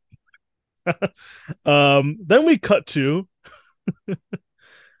say it. Then we cut to.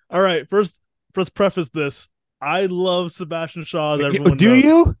 All right, first, let's preface this. I love Sebastian Shaw, as everyone Do knows.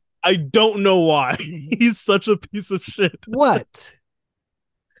 you? I don't know why. He's such a piece of shit. What?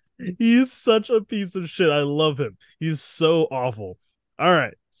 He's such a piece of shit. I love him. He's so awful. All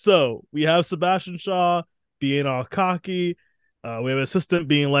right. So we have Sebastian Shaw being all cocky. We have an assistant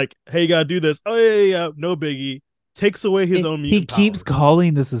being like, hey, you got to do this. Oh, yeah. No biggie. Takes away his own He mutant keeps powers.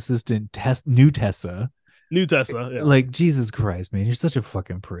 calling this assistant New Tessa. New Tessa. Yeah. Like, Jesus Christ, man, you're such a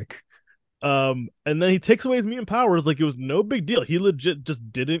fucking prick. And then he takes away his mutant powers like it was no big deal. He legit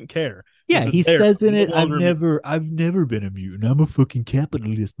just didn't care. Yeah, he "There, says in I'm no it, longer a mutant." I've never been a mutant. I'm a fucking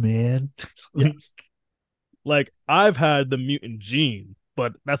capitalist, man. Yeah. Like I've had the mutant gene,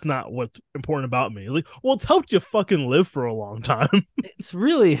 but that's not what's important about me. Like, well, it's helped you fucking live for a long time. It's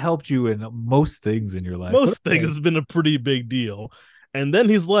really helped you in most things in your life. Most things has been a pretty big deal. And then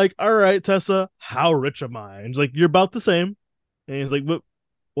he's like, all right, Tessa, how rich am I? And he's like, you're about the same. And he's like,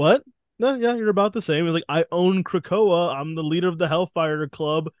 what? No, yeah, you're about the same. He's like, I own Krakoa. I'm the leader of the Hellfire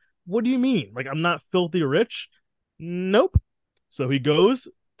Club. What do you mean? Like, I'm not filthy rich? Nope. So he goes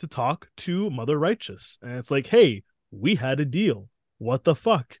to talk to Mother Righteous. And it's like, hey, we had a deal. What the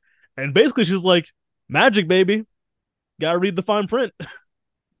fuck? And basically, she's like, magic, baby. Gotta read the fine print.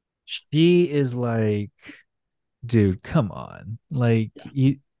 She is like, dude, come on. Like,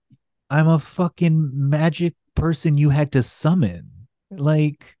 I'm a fucking magic person you had to summon.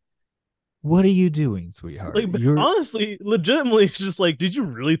 Like, what are you doing, sweetheart? Like, honestly, legitimately, it's just like, did you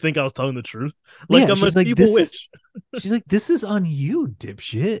really think I was telling the truth? Like, yeah, I'm a evil witch. She's like, this is on you,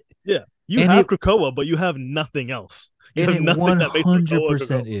 dipshit. Yeah, you have Krakoa, but you have nothing else. You have nothing that makes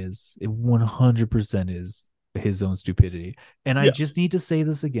Krakoa is. It 100% is his own stupidity. And I just need to say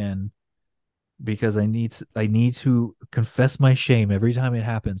this again because I need to confess my shame every time it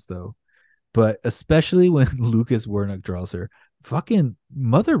happens, though. But especially when Lucas Wernick draws her, fucking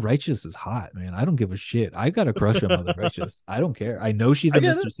Mother Righteous is hot, man. I don't give a shit. I got a crush on Mother Righteous. I don't care. I know she's a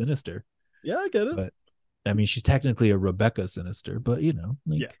Mr. Sinister. Yeah, I get it. But I mean, she's technically a Rebecca Sinister, but you know,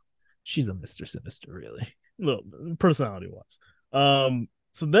 like, she's a Mr. Sinister, really. No, personality wise.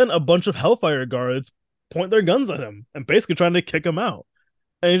 So then a bunch of Hellfire guards point their guns at him and basically trying to kick him out.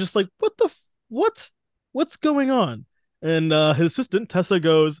 And he's just like, what's going on? And his assistant Tessa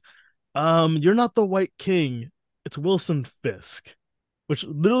goes, you're not the White King. It's Wilson Fisk, which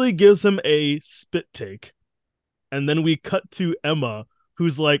literally gives him a spit take. And then we cut to Emma,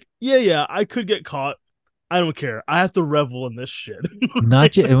 who's like, yeah, I could get caught. I don't care. I have to revel in this shit.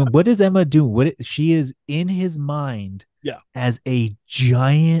 Not just, what does Emma do? She is in his mind, as a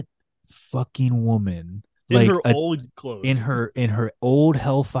giant fucking woman, in like her old clothes, in her old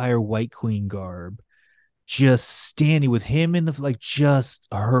Hellfire White Queen garb, just standing with him in the just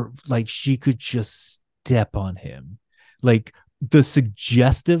her, like she could just step on him. Like, the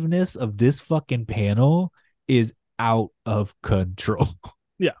suggestiveness of this fucking panel is out of control.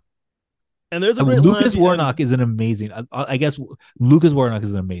 Yeah. And there's a great Lucas Warnock is an amazing. I guess Lucas Warnock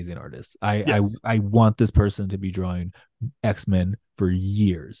is an amazing artist. I want this person to be drawing X-Men for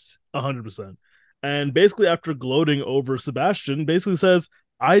years. 100%. And basically, after gloating over Sebastian, basically says,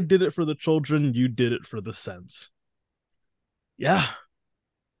 "I did it for the children. You did it for the sense." Yeah,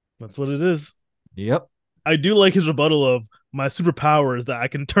 that's what it is. Yep. I do like his rebuttal of, my superpower is that I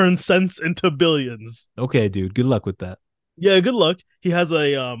can turn cents into billions. Okay, dude. Good luck with that. Yeah, good luck. He has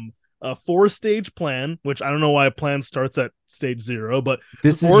a 4-stage plan, which I don't know why a plan starts at stage 0, but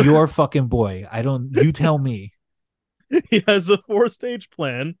this is your fucking boy. You tell me. He has a 4-stage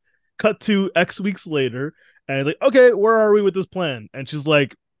plan. Cut to X weeks later, and he's like, okay, where are we with this plan? And she's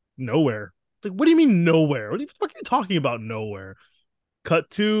like, nowhere. It's like, what do you mean nowhere? What the fuck are you talking about, nowhere? Cut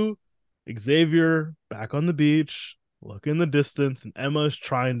to Xavier back on the beach, look in the distance, and Emma's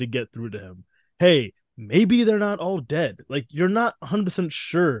trying to get through to him. Hey, maybe they're not all dead. Like, you're not 100%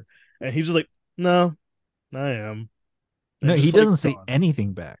 sure. And he's just like, no, I am. And no, he doesn't say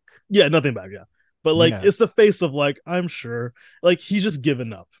anything back. Yeah, nothing back, yeah. But like, it's the face of like, I'm sure. Like, he's just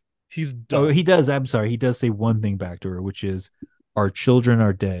given up. He's Oh, done. he does. I'm sorry. He does say one thing back to her, which is, "Our children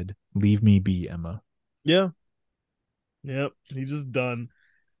are dead. Leave me be, Emma." Yeah. Yep. He's just done.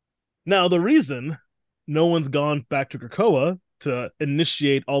 Now, the reason no one's gone back to Krakoa to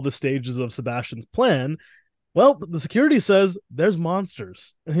initiate all the stages of Sebastian's plan, well, the security says there's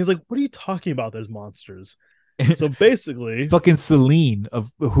monsters. And he's like, what are you talking about? There's monsters. So basically, Fucking Celine,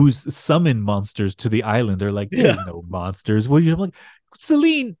 of who's summoned monsters to the island, they're like, "There's yeah. no monsters." What are you? I'm like,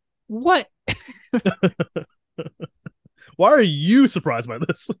 Celine, what? Why are you surprised by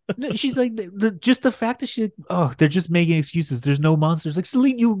this? No, she's like, just the fact that oh, they're just making excuses. There's no monsters. Like,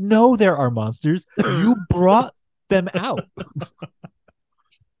 Celine, you know there are monsters. You brought them out.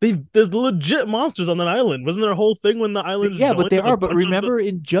 There's legit monsters on that island. Wasn't there a whole thing when the island Yeah, but joined they with a are. But bunch of the remember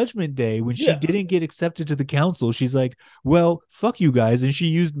in Judgment Day, when she yeah. didn't get accepted to the council, she's like, "Well, fuck you guys," and she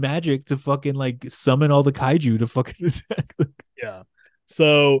used magic to fucking like summon all the kaiju to fucking attack them. Yeah.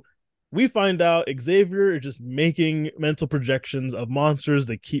 So we find out Xavier is just making mental projections of monsters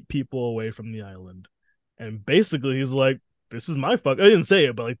that keep people away from the island. And basically he's like, this is my fuck. I didn't say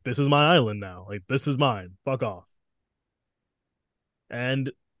it, but like, this is my island now. Like, this is mine. Fuck off.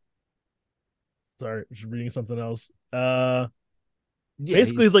 And sorry, just reading something else. Yeah,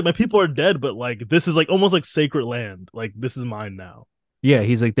 Basically he's like, my people are dead, but like this is like almost like sacred land. Like, this is mine now.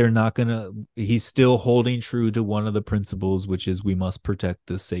 he's like, they're not gonna. He's still holding true to one of the principles, which is we must protect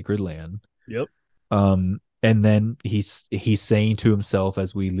this sacred land. Yep. And then he's saying to himself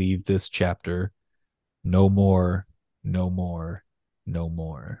as we leave this chapter, "No more, no more, no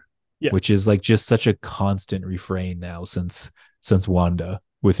more," Yeah. which is like just such a constant refrain now since Wanda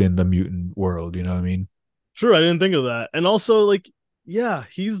within the mutant world. You know what I mean? Sure, I didn't think of that. And also, like, yeah,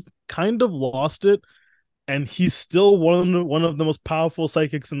 he's kind of lost it, and he's still one of the most powerful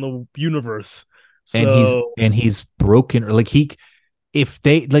psychics in the universe. And he's So and he's broken, or like if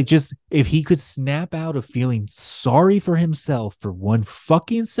they like just if he could snap out of feeling sorry for himself for one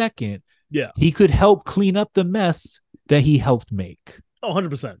fucking second, yeah, he could help clean up the mess that he helped make.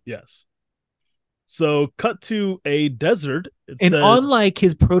 100%, yes. So cut to a desert. It And says, unlike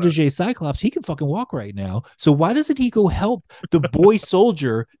his protege Cyclops, he can fucking walk right now. So why doesn't he go help the boy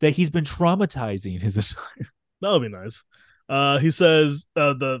soldier that he's been traumatizing his entire? that would be nice. He says,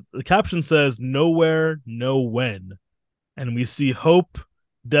 the caption says, nowhere, no when. And we see Hope,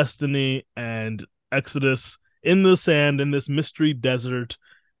 Destiny, and Exodus in the sand in this mystery desert.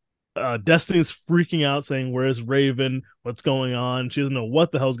 Destiny's freaking out, saying, "Where's Raven? What's going on?" She doesn't know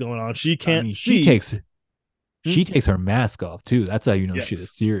what the hell's going on. She can't see. She takes her mask off too. That's how you know Yes. shit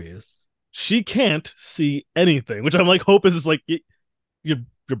is serious. She can't see anything, which I'm like, Hope is just like, you're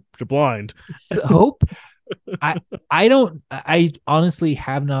blind. So, Hope, I don't. I honestly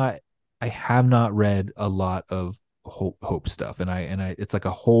have not. I have not read a lot of Hope stuff, and I it's like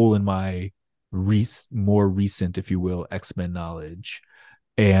a hole in my more recent, if you will, X-Men knowledge.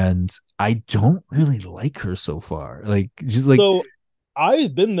 And I don't really like her so far. Like, just like, So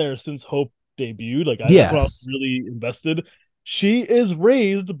I've been there since Hope debuted. Like, that's why I was yes. really invested. She is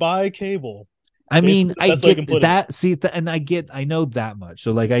raised by Cable. I mean, Basically, I that's the way I can get put that. It. See, and I know that much.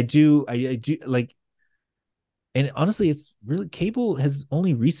 So, like, I do like, and honestly, it's really Cable has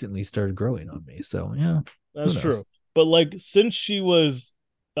only recently started growing on me. So, yeah, That's true. But like, since she was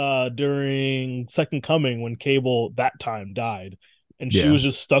during Second Coming, when Cable that time died, and she was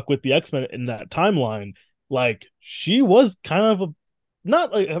just stuck with the X-Men in that timeline, like, she was kind of a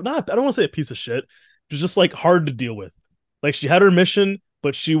not I don't want to say a piece of shit. It was just like hard to deal with. Like, she had her mission,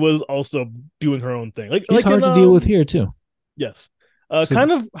 but she was also doing her own thing. Like, she's hard to deal with here too. Yes.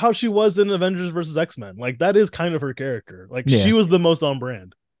 Kind of how she was in Avengers versus X-Men. Like, that is kind of her character. Like, she was the most on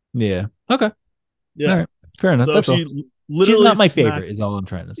brand. Yeah. Okay. Yeah. All right. Fair enough. So that's she all. Literally She's not my smacks, favorite, is all I'm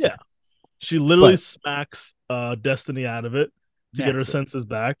trying to say. Yeah. She literally smacks Destiny out of it to get her senses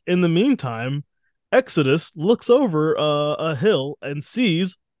back. In the meantime, Exodus looks over a hill and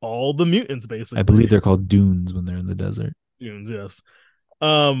sees all the mutants, basically. I believe they're called dunes when they're in the desert. Dunes, yes.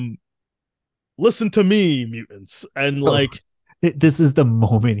 Listen to me, mutants. And like, this is the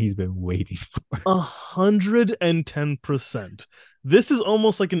moment he's been waiting for. 110%. This is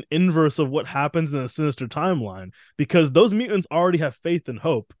almost like an inverse of what happens in a Sinister timeline, because those mutants already have faith and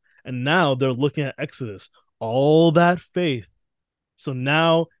hope, and now they're looking at Exodus, all that faith. So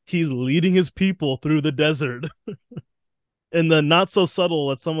now he's leading his people through the desert. And the not so subtle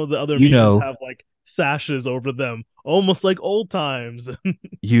that some of the other mutants have like sashes over them, almost like old times.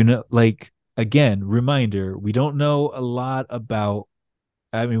 Like, again, reminder, we don't know a lot about,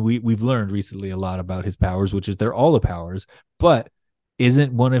 I mean, we've learned recently a lot about his powers, which is they're all the powers, but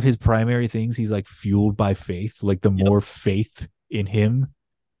isn't one of his primary things he's like fueled by faith? Like, the more faith in him,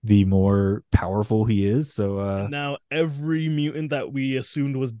 the more powerful he is. So And now every mutant that we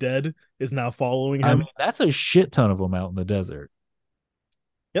assumed was dead is now following I him. mean, that's a shit ton of them out in the desert.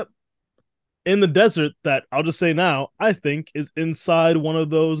 Yep. In the desert, that I'll just say now, I think is inside one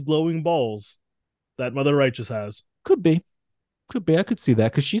of those glowing balls that Mother Righteous has. Could be. Could be. I could see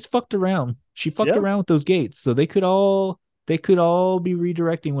that because she's fucked around. She fucked Yeah. around with those gates. So they could all be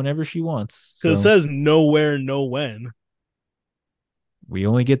redirecting whenever she wants. Because it So says nowhere, no when. we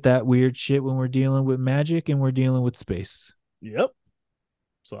only get that weird shit when we're dealing with magic and we're dealing with space. Yep.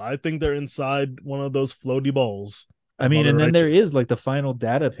 So I think they're inside one of those floaty balls I of mean, Mother and then there Righteous. is like the final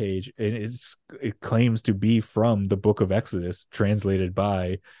data page, and it claims to be from the Book of Exodus, translated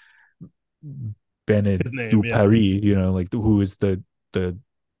by Bennett His name, du yeah. Paris. Like who is the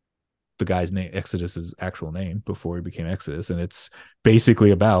guy's name, Exodus's actual name before he became Exodus, and it's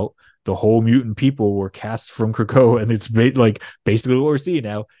basically about the whole mutant people were cast from Krakoa, and it's like basically what we're seeing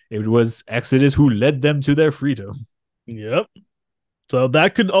now. It was Exodus who led them to their freedom. Yep. So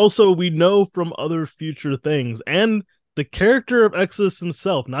that could also, we know from other future things, and the character of Exodus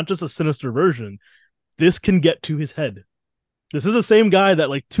himself, not just a sinister version, this can get to his head. This is the same guy that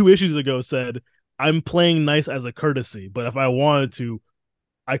like 2 issues ago said, I'm playing nice as a courtesy, but if I wanted to,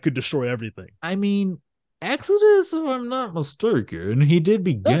 I could destroy everything. I mean, Exodus, if I'm not mistaken, he did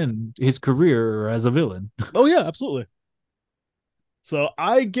Yeah. begin his career as a villain. Oh yeah, absolutely. So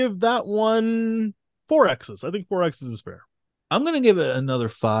I give that one 4X's. I think 4X's is fair. I'm gonna give it another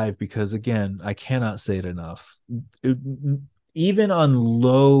 5 because again, I cannot say it enough. It, even on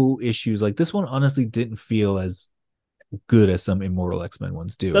low issues, like this one, honestly didn't feel as good as some Immortal X-Men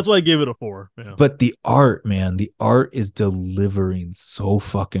ones do. That's why I gave it a 4. Yeah. But the art, man, the art is delivering so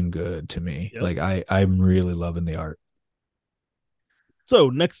fucking good to me. Yep. Like I'm really loving the art. So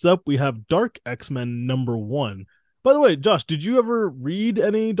next up, we have Dark X-Men #1. By the way, Josh, did you ever read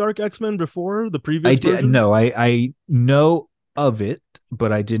any Dark X-Men before the previous version? No, I know of it,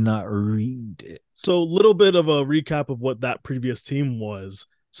 but I did not read it. So a little bit of a recap of what that previous team was.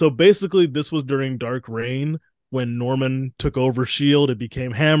 So basically, this was during Dark Reign when Norman took over Shield. It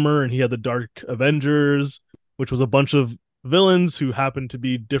became Hammer, and he had the Dark Avengers, which was a bunch of villains who happened to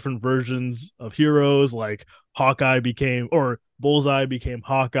be different versions of heroes. Like Hawkeye became, or Bullseye became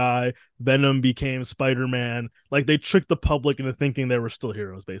Hawkeye, Venom became Spider-Man. Like they tricked the public into thinking they were still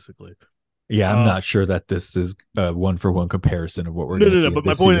heroes, basically. Yeah, I'm not sure that this is a one-for-one comparison of what we're going to see. But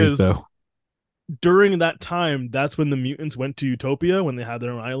my this point series, is, though, during that time, that's when the mutants went to Utopia, when they had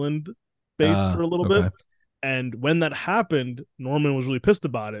their own island base for a little okay. bit. And when that happened, Norman was really pissed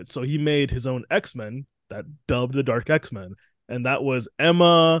about it. So he made his own X-Men that dubbed the Dark X-Men. And that was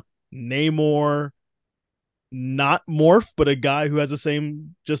Emma, Namor, not Morph, but a guy who has the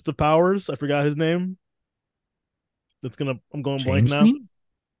same just the powers. I forgot his name. I'm going blank now.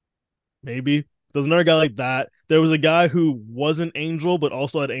 Maybe. There's another guy like that. There was a guy who wasn't Angel, but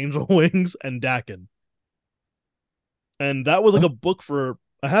also had angel wings, and Daken. And that was like a book for,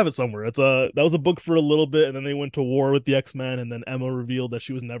 I have it somewhere. That was a book for a little bit, and then they went to war with the X-Men, and then Emma revealed that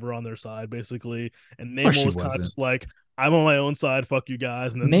she was never on their side, basically. And Namor was kind of just like, I'm on my own side, fuck you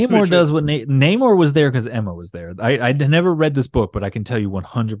guys. And then Namor does what Namor was there because Emma was there. I never read this book, but I can tell you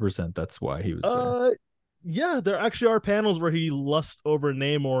 100% that's why he was there. Yeah, there actually are panels where he lusts over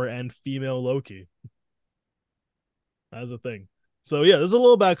Namor and female Loki. That's a thing. So yeah, there's a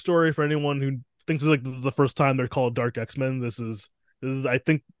little backstory for anyone who thinks this is the first time they're called Dark X-Men. This is I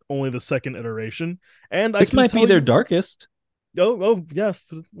think only the second iteration, and this might be their darkest. Oh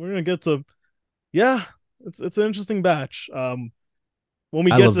yes, we're gonna get to. Yeah, it's an interesting batch. When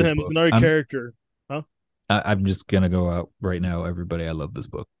we get to him, it's another character. Huh? I'm just gonna go out right now, everybody. I love this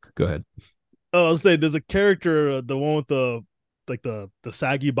book. Go ahead. Oh, I'll say there's a character, the one with the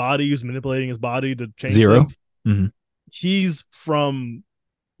saggy body who's manipulating his body to change Zero. things. Mm-hmm. He's from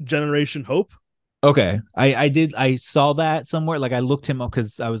Generation Hope. Okay, I saw that somewhere. Like I looked him up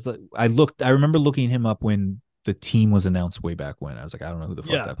because I remember looking him up when the team was announced way back when. I was like, I don't know who the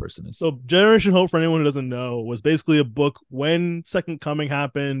fuck that person is. So Generation Hope, for anyone who doesn't know, was basically a book when Second Coming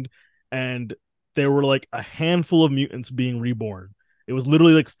happened, and there were like a handful of mutants being reborn. It was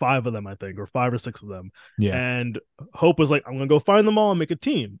literally like 5 of them, I think, or 5 or 6 of them. Yeah. And Hope was like, I'm going to go find them all and make a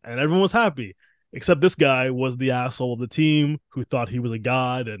team. And everyone was happy. Except this guy was the asshole of the team who thought he was a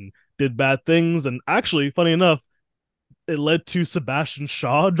god and did bad things. And actually, funny enough, it led to Sebastian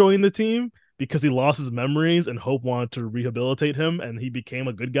Shaw joining the team because he lost his memories and Hope wanted to rehabilitate him. And he became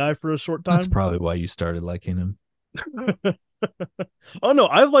a good guy for a short time. That's probably why you started liking him. Oh no,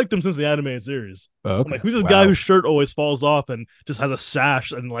 I've liked him since the animated series. Oh, okay. I'm like, who's this guy whose shirt always falls off and just has a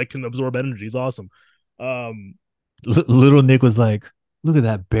sash and like can absorb energy? He's awesome. Little Nick was like, Look at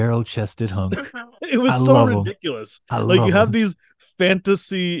that barrel-chested hunk. It was I so love him. ridiculous. I Like you love have him. these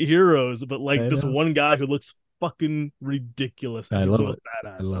fantasy heroes, but like I this know. one guy who looks fucking ridiculous, and I he's the love most it. I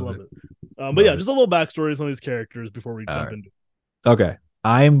badass. I love love it. it. But yeah, Love it. just a little backstory on some of these characters before we All jump right. into. Okay.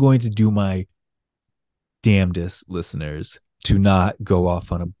 I am going to do my damnedest, listeners, to not go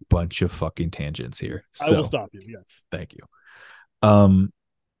off on a bunch of fucking tangents here. I will So stop you. Yes. thank you. Um,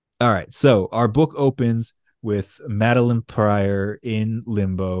 all right. So our book opens with Madeline Pryor in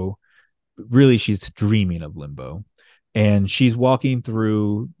limbo. Really, she's dreaming of limbo. And she's walking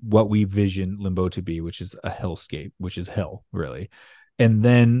through what we vision limbo to be, which is a hellscape, which is hell, really. And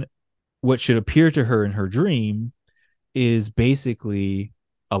then what should appear to her in her dream is basically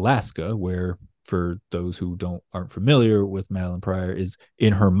Alaska, where, for those who aren't familiar with Madeline Pryor, is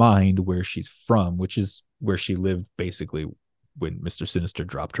in her mind where she's from, which is where she lived basically when Mr. Sinister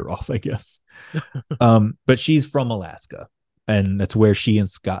dropped her off, I guess. But she's from Alaska, and that's where she and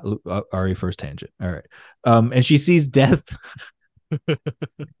Scott are a first tangent. All right. And she sees Death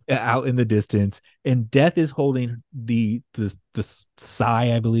out in the distance, and Death is holding the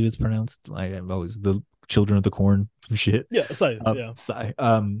Psy, I believe it's pronounced. I'm always the Children of the Corn shit. Yeah. Sorry. Yeah. Psy,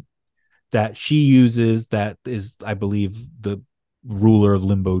 that she uses, that is, I believe, the ruler of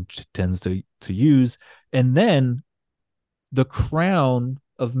Limbo tends to use. And then the crown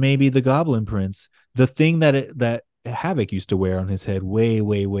of maybe the Goblin Prince, the thing that Havoc used to wear on his head way,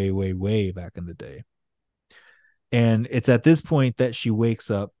 way, way, way, way back in the day. And it's at this point that she wakes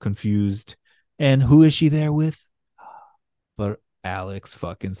up confused. And who is she there with? But Alex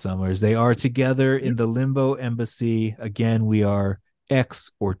fucking Summers. They are together in the Limbo Embassy. Again, we are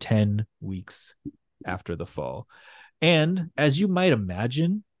X or 10 weeks after the fall. And as you might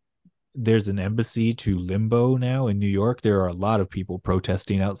imagine, there's an embassy to Limbo now in New York. There are a lot of people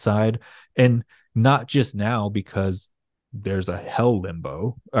protesting outside, and not just now because there's a hell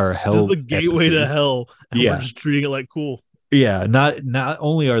limbo or a This is hell the gateway embassy. to hell, and we're Yeah. just treating it like cool. Yeah, not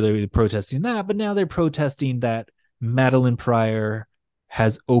only are they protesting that, but now they're protesting that Madeline Pryor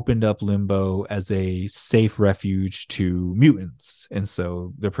has opened up Limbo as a safe refuge to mutants, and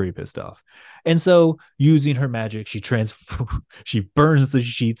so they're pretty pissed off. And so, using her magic, she burns the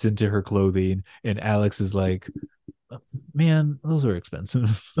sheets into her clothing, and Alex is like, "Man, those are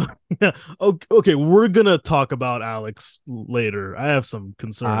expensive." Yeah. Okay, we're gonna talk about Alex later. I have some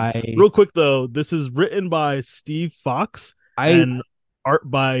concerns. I Real quick though, this is written by Steve Fox I and art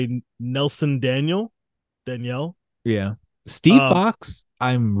by Nelson Danielle. Yeah, Steve Um, Fox,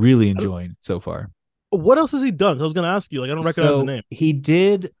 I'm really enjoying so far. what else has he done? I was gonna ask you. Like, I don't recognize the So name.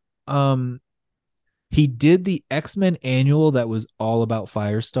 um he did the X-Men annual that was all about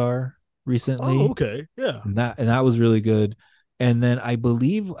Firestar Oh, recently. okay, yeah. And that was really good. And then I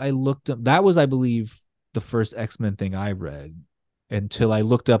believe I looked up, that was, I believe, the first X-Men thing I read until I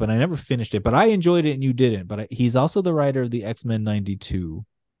looked up, and I never finished it, but I enjoyed it and you didn't. But he's also the writer of the X-Men 92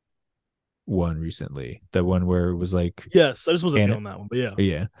 one recently, the one where it was like, Yes, I just wasn't and feeling that one, but yeah.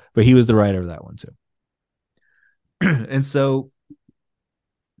 yeah, but he was the writer of that one too. And so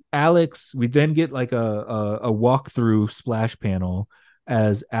Alex, we then get like a walkthrough splash panel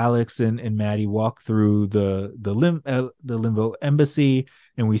as Alex and Maddie walk through the Limbo Embassy,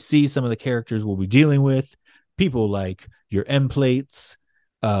 and we see some of the characters we'll be dealing with. People like your M plates.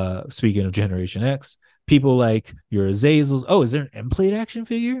 Speaking of Generation X, people like your Azazels. Oh, is there an M plate action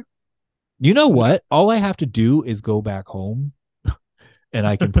figure? You know what? All I have to do is go back home, and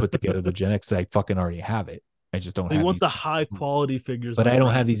I can put together the Gen X. I fucking already have it. I just don't They have want these, the high quality figures, but my I don't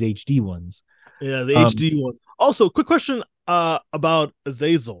friend. have these HD ones. Yeah, the Um, HD ones. Also, quick question about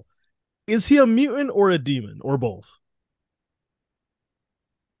Azazel. Is he a mutant or a demon or both?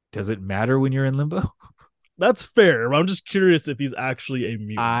 does it matter when you're in limbo? That's fair. I'm just curious if he's actually a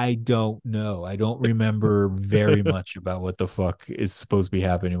mutant. I don't know. I don't remember very much about what the fuck is supposed to be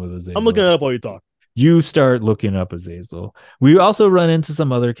happening with Azazel. I'm looking it up while you talk. You start looking up Azazel. We also run into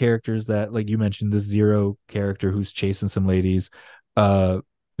some other characters that, like you mentioned, the Zero character who's chasing some ladies. The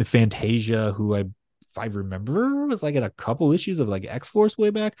Fantasia, who if I remember, was like in a couple issues of like X-Force way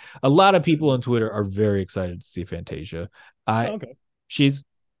back. A lot of people on Twitter are very excited to see Fantasia. Okay.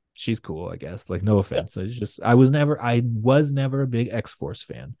 She's cool, I guess. Like, no offense. Yeah. It's just I was never a big X-Force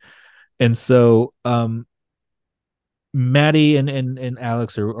fan. And so Maddie and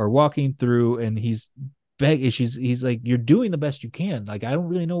Alex are walking through, and he's like, you're doing the best you can. Like, I don't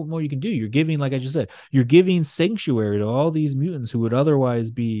really know what more you can do. You're giving, like I just said, you're giving sanctuary to all these mutants who would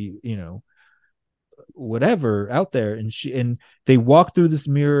otherwise be, whatever out there. And they walk through this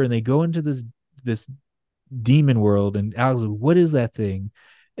mirror, and they go into this demon world, and Alex, what is that thing?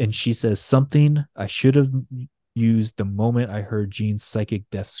 And she says, something I should have used the moment I heard Jean's psychic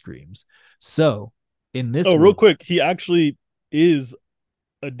death screams. So in this Oh, real world, quick, he actually is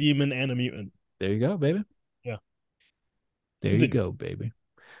a demon and a mutant. there you go, baby. Yeah. There you Continue. go, baby.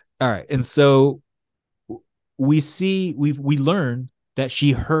 All right. And so we learn that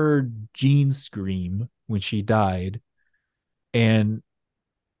she heard Jean scream when she died, and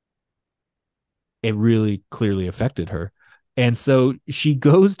it really clearly affected her. And so she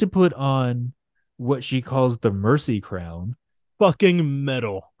goes to put on what she calls the Mercy Crown, Fucking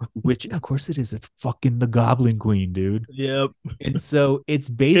metal. which of course it is. It's fucking the Goblin Queen, dude. Yep. And so it's Is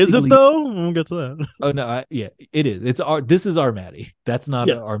it basically, though? We'll get to that. oh no, yeah, it is. It's our, this is our Maddie. That's not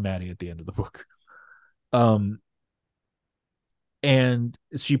Yes. our Maddie at the end of the book. Um, and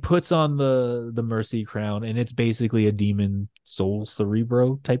she puts on the Mercy Crown, and it's basically a demon soul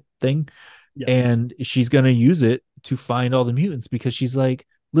cerebro type thing, Yeah. and she's gonna use it to find all the mutants because she's like,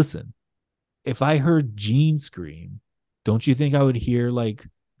 listen, if I heard Jean scream, don't you think I would hear like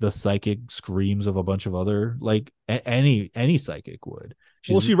the psychic screams of a bunch of other, like any psychic would?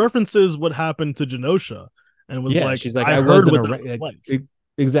 Well, She's, she references what happened to Genosha and was yeah, like, she's like, I I heard wasn't what a that was like.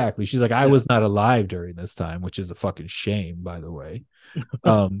 exactly. She's like, I Yeah. was not alive during this time, which is a fucking shame, by the way.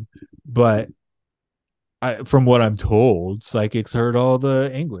 But from what I'm told, psychics heard all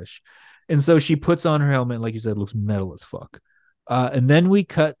the anguish. And so she puts on her helmet, like you said, looks metal as fuck. And then we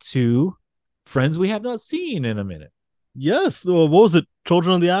cut to friends we have not seen in a minute. Yes. Well, what was it?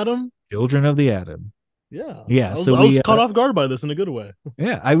 Children of the Atom? Children of the Atom. Yeah. Yeah. I was So I was we, caught off guard by this in a good way.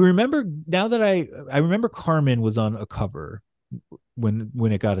 yeah, I remember now that I remember Carmen was on a cover when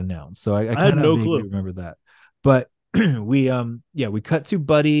it got announced. So I I had kind of no vaguely clue. remember that. But we cut to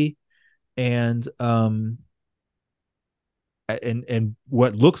Buddy and and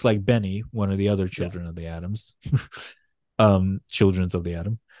what looks like Benny, one of the other Yeah. children of the Atoms, children's of the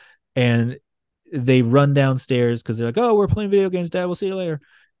Atom, and they run downstairs because they're like, "Oh, we're playing video games, Dad. We'll see you later."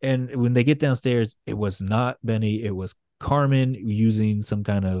 And when they get downstairs, it was not Benny; it was Carmen using some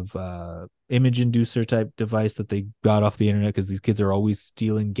kind of image inducer type device that they got off the internet because these kids are always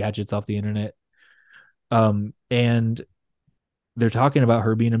stealing gadgets off the internet. And they're talking about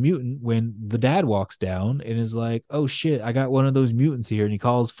her being a mutant when the dad walks down and is like, "Oh shit, I got one of those mutants here," and he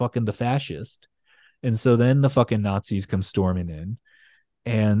calls fucking the fascist. And so then the fucking Nazis come storming in,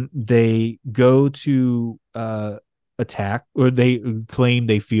 and they go to attack, or they claim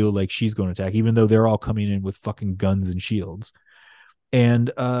they feel like she's going to attack, even though they're all coming in with fucking guns and shields.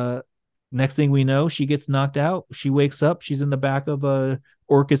 And next thing we know, she gets knocked out. She wakes up. She's in the back of a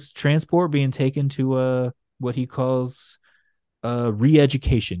Orcus transport being taken to what he calls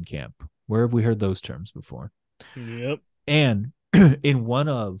re-education camp. Where have we heard those terms before? Yep. And in one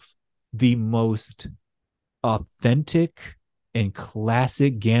of the most authentic and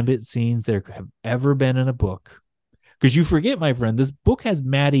classic Gambit scenes there have ever been in a book, because you forget, my friend, this book has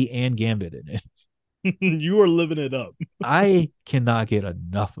Maddie and Gambit in it. You are living it up. I cannot get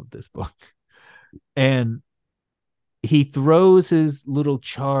enough of this book. And he throws his little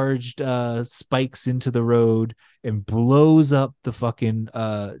charged spikes into the road and blows up the fucking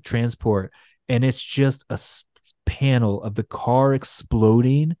transport, and it's just a panel of the car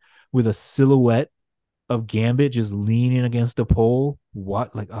exploding with a silhouette of Gambit just leaning against a pole.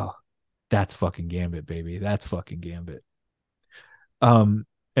 What, like, oh, that's fucking Gambit, baby. That's fucking Gambit.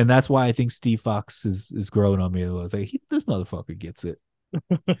 And that's why I think Steve Fox is growing on me a little. It's like, this motherfucker gets it.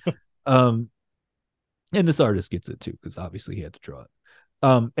 um and this artist gets it too, because obviously he had to draw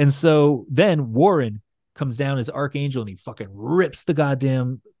it. And so then Warren comes down as Archangel and he fucking rips the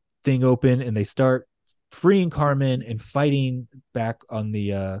goddamn thing open, and they start freeing Carmen and fighting back on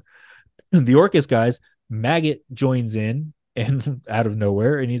the Orcus guys. Maggot joins in and out of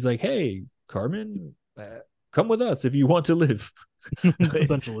nowhere, and he's like, "Hey, Carmen, come with us if you want to live."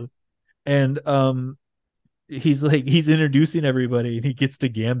 Essentially. And he's introducing everybody, and he gets to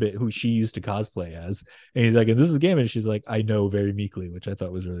Gambit, who she used to cosplay as, and he's like, "And this is Gambit." And she's like, "I know," very meekly, which I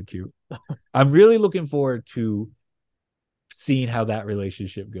thought was really cute. I'm really looking forward to seeing how that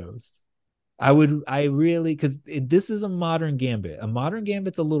relationship goes. I really, because this is a modern Gambit. A modern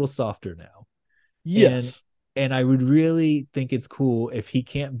Gambit's a little softer now, and Yes. and I would really think it's cool if he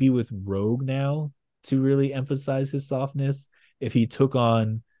can't be with Rogue now to really emphasize his softness. If he took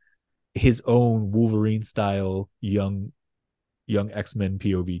on his own Wolverine style young X-Men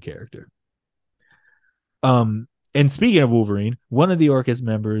POV character. And speaking of Wolverine, one of the Orcus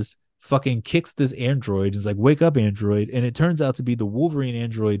members fucking kicks this android, is like, "Wake up, android." And it turns out to be the Wolverine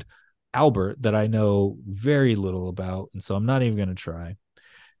android Albert, that I know very little about, and so I'm not even gonna try.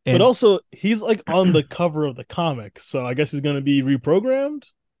 But And also, he's like on the cover of the comic, so I guess he's gonna be reprogrammed.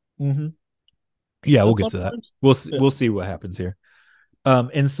 mm-hmm. Yeah, we'll at get some to that. point. Yeah. We'll see what happens here.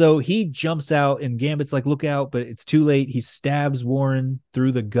 And so he jumps out, and Gambit's like, "Look out!" But it's too late. He stabs Warren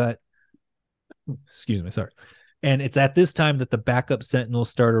through the gut. Excuse me, sorry. And it's at this time that the backup Sentinels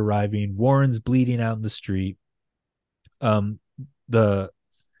start arriving. Warren's bleeding out in the street. Um, the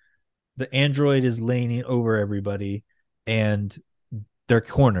android is laying over everybody, and they're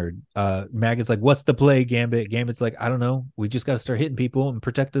cornered. Maggot's like, "What's the play, Gambit?" Gambit's like, "I don't know. We just got to start hitting people and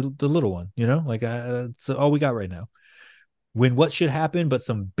protect the little one. You know, like it's all we got right now." When what should happen, but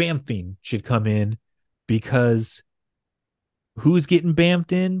some bamfing should come in, because who's getting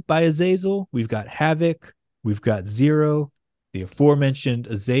bamfed in by Azazel? We've got Havoc, we've got Zero, the aforementioned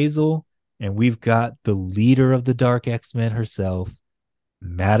Azazel, and we've got the leader of the Dark X-Men herself,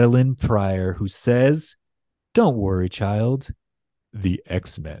 Madeline Pryor, who says, "Don't worry, child. The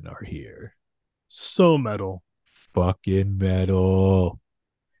X-Men are here." So metal. Fucking metal.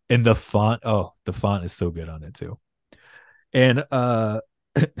 And the font, the font is so good on it too. And and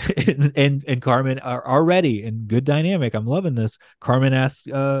Carmen are already in good dynamic. I'm loving this. Carmen asks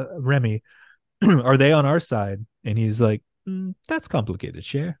Remy, "Are they on our side?" And he's like, "That's complicated,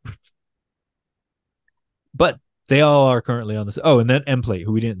 Cher." But they all are currently on this. Oh, and then Emplate,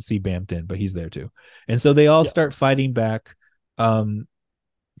 who we didn't see bammed in, but he's there too. And so they all start fighting back. At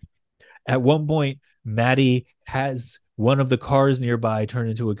one point, Maddie has one of the cars nearby turn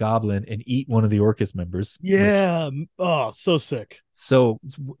into a goblin and eat one of the Orcus members. Yeah. Oh, so sick. So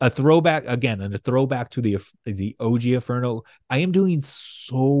a throwback again, and a throwback to the OG Inferno. I am doing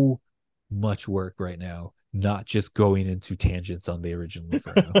so much work right now, not just going into tangents on the original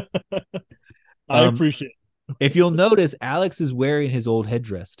Inferno. I appreciate it. If you'll notice, Alex is wearing his old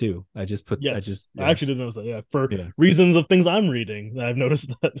headdress too. I actually did notice that. Yeah, for reasons of things I'm reading, I've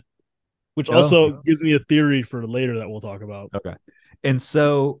noticed that. Which also gives me a theory for later that we'll talk about. Okay. And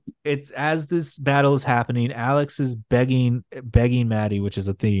so it's as this battle is happening, Alex is begging Maddie, which is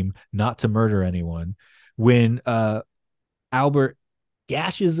a theme, not to murder anyone. When Albert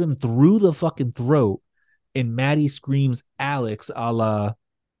gashes him through the fucking throat, and Maddie screams Alex, a la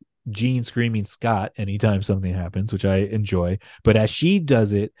Jean screaming Scott anytime something happens, which I enjoy. But as she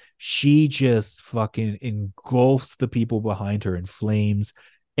does it, she just fucking engulfs the people behind her in flames,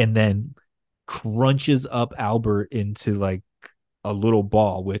 and then crunches up Albert into like a little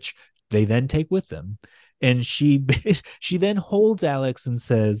ball, which they then take with them. And she then holds Alex and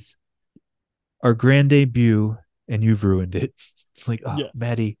says, "Our grand debut, and you've ruined it." It's like, oh, yes.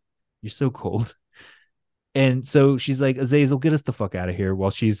 Maddie, you're so cold. And so she's like, "Azazel, get us the fuck out of here,"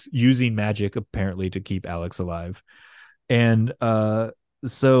 while she's using magic apparently to keep Alex alive. And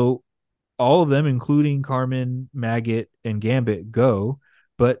so all of them, including Carmen, Maggot, and Gambit, go,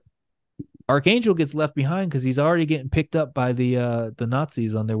 but Archangel gets left behind because he's already getting picked up by the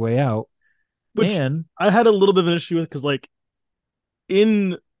Nazis on their way out. Which and I had a little bit of an issue with, because like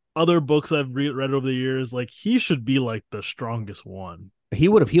in other books I've read over the years, like he should be like the strongest one. He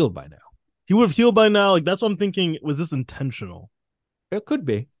would have healed by now. Like that's what I'm thinking. Was this intentional? It could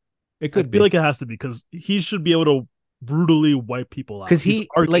be. It could be. I feel like it has to be, because he should be able to brutally wipe people out. Because he's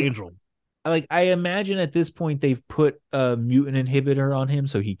Archangel. Like I imagine at this point they've put a mutant inhibitor on him,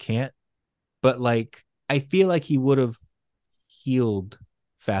 so he can't. But like, I feel like he would have healed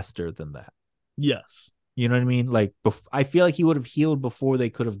faster than that. Yes. You know what I mean? Like, I feel like he would have healed before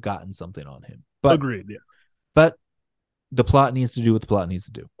they could have gotten something on him. But agreed. Yeah. But the plot needs to do what the plot needs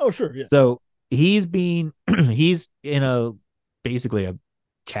to do. Oh, sure. Yeah. So he's in basically a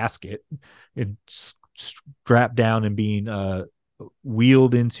casket and strapped down and being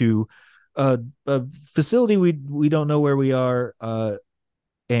wheeled into a facility. We don't know where we are.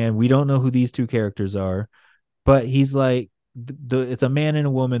 And we don't know who these two characters are, but he's like, it's a man and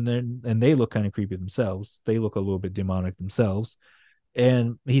a woman, and they look kind of creepy themselves. They look a little bit demonic themselves.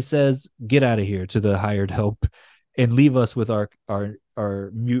 And he says, "Get out of here," to the hired help, and leave us with our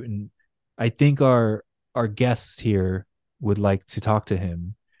mutant. I think our guest here would like to talk to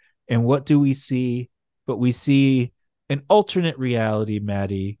him. And what do we see? But we see an alternate reality,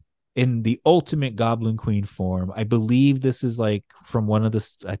 Maddie, in the ultimate Goblin Queen form. I believe this is like from I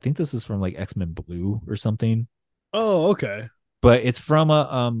think this is from like X-Men Blue or something. Oh, okay. But it's from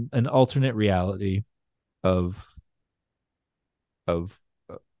an alternate reality of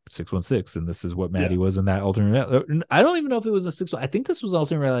 616, and this is what Maddie was in that alternate. I don't even know if it was a 6. I think this was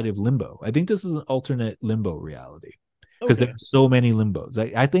alternate reality of Limbo. I think this is an alternate Limbo reality, because there's so many Limbos.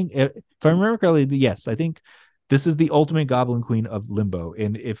 I think, if I remember correctly, yes, I think this is the ultimate Goblin Queen of Limbo.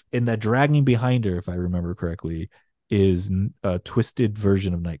 And if in that dragging behind her, if I remember correctly, is a twisted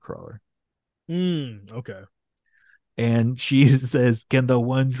version of Nightcrawler. Okay. And she says, "Can the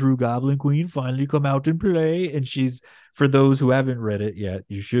one true Goblin Queen finally come out and play?" And she's, for those who haven't read it yet,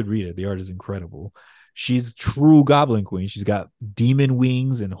 you should read it. The art is incredible. She's true Goblin Queen. She's got demon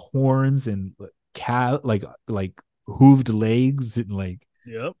wings and horns and cat like hooved legs and like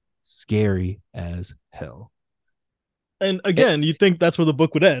Yep. scary as hell. And again, you think that's where the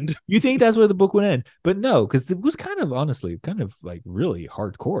book would end. You think that's where the book would end, but no, because it was kind of honestly kind of like really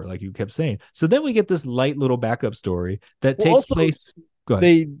hardcore, like you kept saying. So then we get this light little backup story that Well, takes also, place. Go ahead.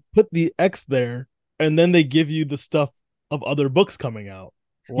 they put the X there, and then they give you the stuff of other books coming out.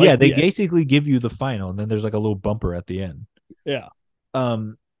 Yeah, Like they the basically give you the final, and then there's like a little bumper at the end. yeah.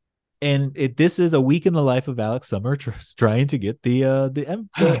 Um, and this is a week in the life of Alex Summer trying to get the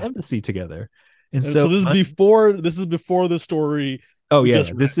embassy together, and And so so this is before the story oh we yeah,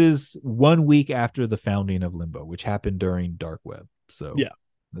 just read. this is 1 week after the founding of Limbo, which happened during Dark Web. So Yeah,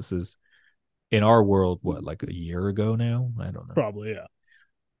 this is in our world, what, like a year ago now? I don't know. probably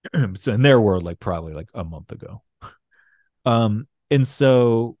yeah. So in their world, like probably like a month ago. And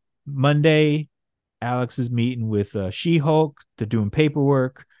so Monday, Alex is meeting with She-Hulk. They're doing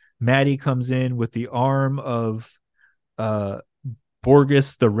paperwork. Maddie comes in with the arm of uh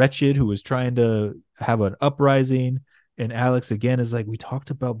Borges the Wretched, who was trying to have an uprising. And Alex again is like, we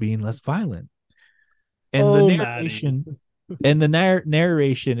talked about being less violent. And the Oh, Maddie. narration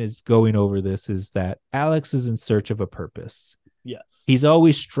narration is going over this is that Alex is in search of a purpose. Yes. He's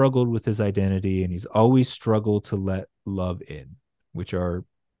always struggled with his identity, and he's always struggled to let love in, which are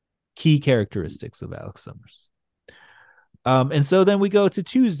key characteristics of Alex Summers. And so then we go to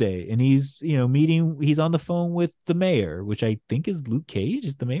Tuesday, and he's meeting. He's on the phone with the mayor, which I think is Luke Cage.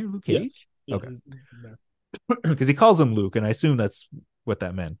 Is the mayor Luke Cage? Yes. Okay, because he calls him Luke, and I assume that's what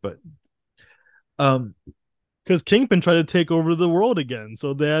that meant. But because Kingpin tried to take over the world again,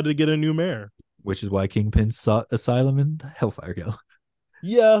 so they had to get a new mayor. Which is why Kingpin sought asylum in Hellfire Gala.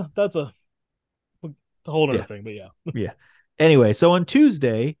 Yeah, that's a whole other Yeah. thing, but yeah. Yeah. Anyway, so on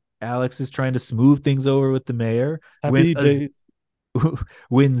Tuesday, Alex is trying to smooth things over with the mayor Happy days.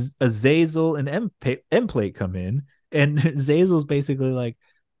 when Azazel and M-Plate come in, and Azazel's basically like,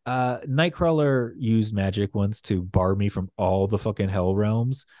 Nightcrawler used magic once to bar me from all the fucking hell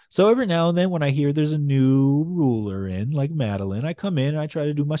realms. So every now and then when I hear there's a new ruler in, like Madeline, I come in, I try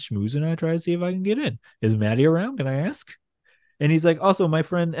to do my schmooze, and I try to see if I can get in. Is Maddie around? Can I ask? And he's like, also my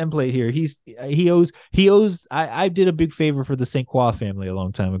friend M-Plate here. He owes. I did a big favor for the St. Croix family a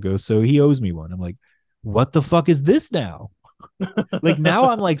long time ago, so he owes me one. I'm like, what the fuck is this now? Like now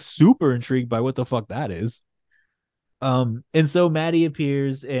I'm like super intrigued by what the fuck that is. And so Maddie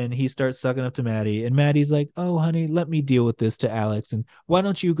appears and he starts sucking up to Maddie, and Maddie's like, "Oh, honey, let me deal with this to Alex, and why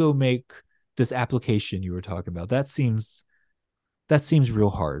don't you go make this application you were talking about? That seems real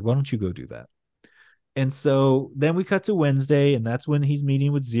hard. Why don't you go do that?" And so then we cut to Wednesday, and that's when he's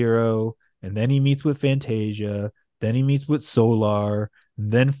meeting with Zero, and then he meets with Fantasia, then he meets with Solar,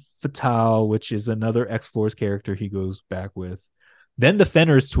 and then Fatal, which is another X-Force character he goes back with. Then the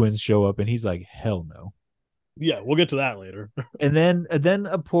Fenner's twins show up, and he's like, "Hell no." Yeah, we'll get to that later. And then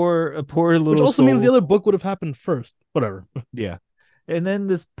a poor little Which also soul, means the other book would have happened first. Whatever. yeah. And then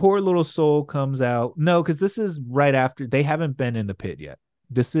this poor little soul comes out. No, because this is right after they haven't been in the pit yet.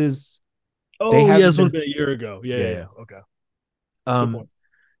 This is they Oh, haven't yes, would have been, been a year ago. Yeah, yeah, yeah, yeah. yeah. Okay. Good Um, point.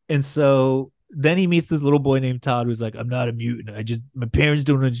 and so then he meets this little boy named Todd who's like, "I'm not a mutant. My parents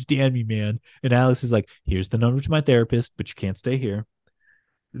don't understand me, man." And Alex is like, "Here's the number to my therapist, but you can't stay here."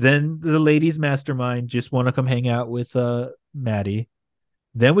 Then the ladies mastermind just want to come hang out with Maddie.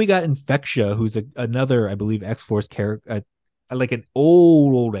 Then we got Infectia, who's another, I believe, X-Force character, like an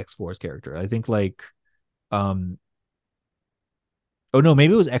old X-Force character. I think like, oh no,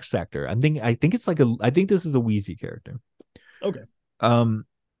 maybe it was X Factor. I think it's like I think this is a Wheezy character. Okay. Um,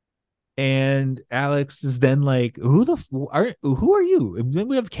 and Alex is then like, who are you? And then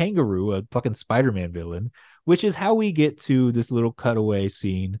we have Kangaroo, a fucking Spider-Man villain, which is how we get to this little cutaway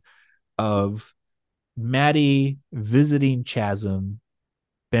scene of Maddie visiting Chasm.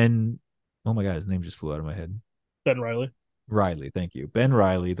 Ben, oh my god, his name just flew out of my head. Ben Riley. Riley, thank you. Ben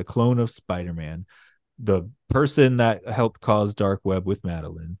Riley, the clone of Spider-Man, the person that helped cause Dark Web with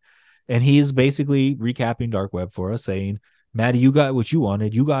Madeline. And he's basically recapping Dark Web for us, saying, "Maddie, you got what you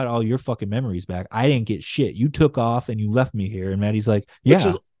wanted. You got all your fucking memories back. I didn't get shit. You took off and you left me here." And Maddie's like, Which "Yeah."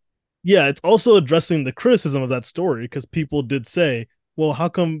 is yeah, it's also addressing the criticism of that story because people did say, well, how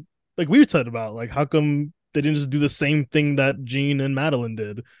come, like we said about, like, how come they didn't just do the same thing that Jean and Madeline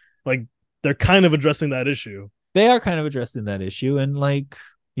did? Like, they're kind of addressing that issue. They are kind of addressing that issue. And like,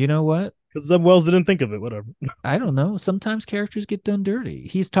 you know what? Because Zeb Wells didn't think of it. Whatever. I don't know. Sometimes characters get done dirty.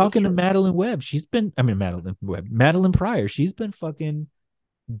 He's talking to Madeline Webb. Madeline Pryor. She's been fucking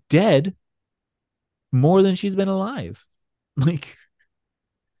dead more than she's been alive. Like,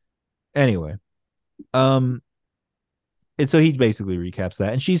 anyway. And so he basically recaps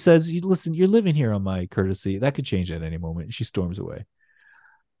that. And she says, listen, you're living here on my courtesy. That could change at any moment. And she storms away.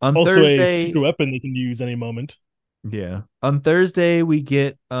 On Also, Thursday, a secret weapon they can use any moment. Yeah. On Thursday, we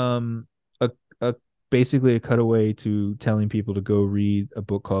get a basically a cutaway to telling people to go read a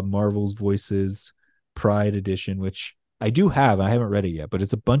book called Marvel's Voices Pride Edition, which I do have. I haven't read it yet, but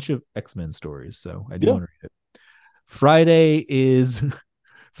it's a bunch of X-Men stories, so I do want to read it. Friday is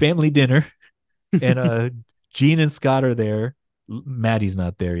family dinner, and Gene and Scott are there. Maddie's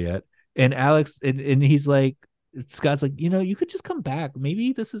not there yet, and Alex and he's like, Scott's like, you could just come back.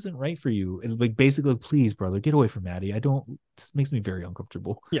 Maybe this isn't right for you. And like, basically, please, brother, get away from Maddie. This makes me very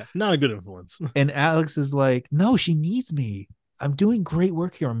uncomfortable. Yeah, not a good influence. And Alex is like, no, she needs me. I'm doing great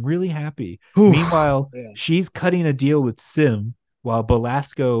work here. I'm really happy. Meanwhile, she's cutting a deal with Sim while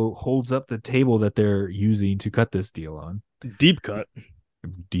Belasco holds up the table that they're using to cut this deal on. Deep cut.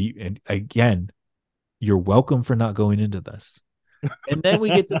 Deep. And again, you're welcome for not going into this. And then we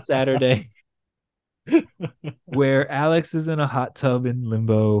get to Saturday. Where Alex is in a hot tub in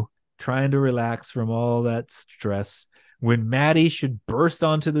limbo, trying to relax from all that stress, when Maddie should burst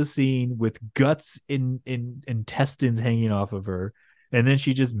onto the scene with guts in intestines hanging off of her, and then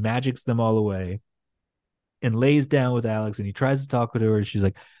she just magics them all away and lays down with Alex, and he tries to talk with her, and she's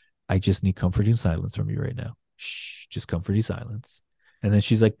like, I just need comforting silence from you right now. Shh, just comforting silence. And then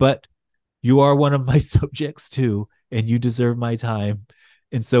she's like, but you are one of my subjects too, and you deserve my time.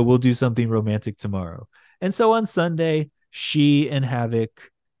 And so we'll do something romantic tomorrow. And so on Sunday, she and Havoc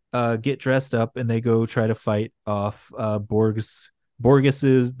get dressed up and they go try to fight off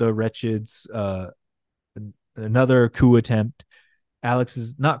Borges's, the Wretched's, another coup attempt. Alex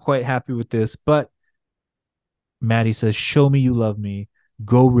is not quite happy with this, but Maddie says, show me you love me.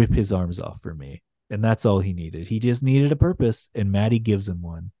 Go rip his arms off for me. And that's all he needed. He just needed a purpose, and Maddie gives him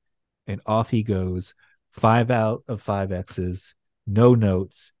one. And off he goes. 5 out of 5 X's. No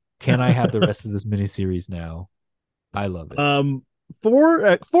notes. Can I have the rest of this miniseries now? I love it.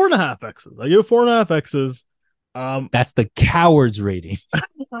 4.5 X's. I give 4.5 X's. That's the coward's rating.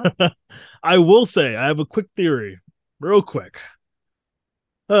 I will say I have a quick theory, real quick.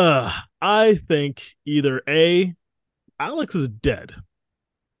 I think either A, Alex is dead,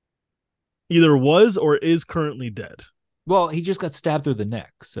 either was or is currently dead. Well, he just got stabbed through the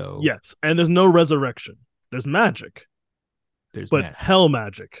neck, so yes, and there's no resurrection. There's magic. But magic. Hell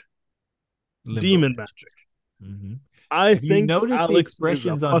magic, Limbo demon magic. Mm-hmm. I think notice Alex the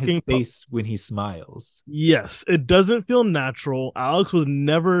expressions on his face when he smiles. Yes, it doesn't feel natural. Alex was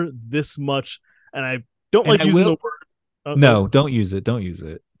never this much, and I don't like using the word. Okay. No, don't use it. Don't use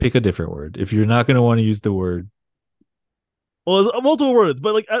it. Pick a different word if you're not going to want to use the word. Well, it's multiple words,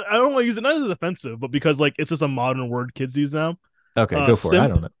 but like I don't want to use it not as offensive, but because like it's just a modern word kids use now. Okay, go for it. I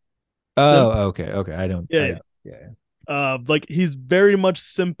don't know. Oh, okay. I don't. Yeah. Like he's very much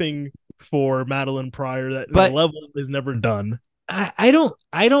simping for Madeline Pryor that level is never done. I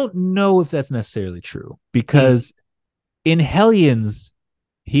don't know if that's necessarily true, because in Hellions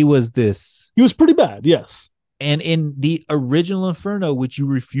he was pretty bad, yes. And in the original Inferno, which you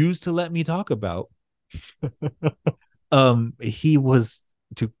refuse to let me talk about, he was,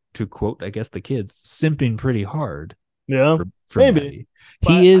 to quote, I guess, the kids, simping pretty hard. Yeah, for maybe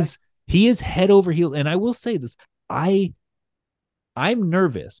Maddie. He is head over heels, and I will say this: I'm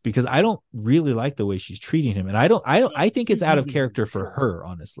nervous because I don't really like the way she's treating him, and I think it's out of character for her,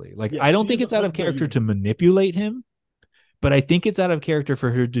 honestly. Like, I don't think it's out of character to manipulate him, but I think it's out of character for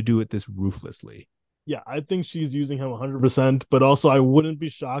her to do it this ruthlessly. Yeah, I think she's using him 100%, but also I wouldn't be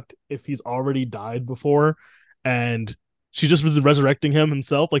shocked if he's already died before and she just was resurrecting him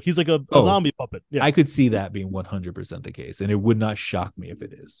himself. Like he's like a zombie puppet. Yeah, I could see that being 100% the case, and it would not shock me if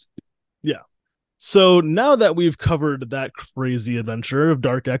it is. Yeah. So now that we've covered that crazy adventure of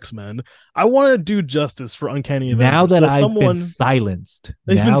Dark X-Men, I want to do justice for Uncanny Avengers. Now that I've been silenced.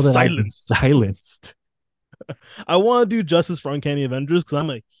 I want to do justice for Uncanny Avengers because I'm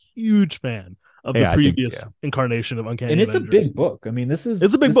a huge fan of the previous incarnation of Uncanny Avengers. And it's a big book. I mean, it's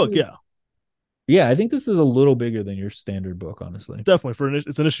a big book, yeah. Yeah, I think this is a little bigger than your standard book, honestly. Definitely,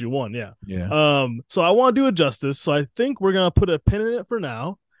 it's an issue 1, yeah. Yeah. So I want to do it justice. So I think we're gonna put a pin in it for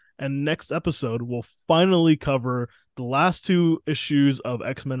now. And next episode, we'll finally cover the last 2 issues of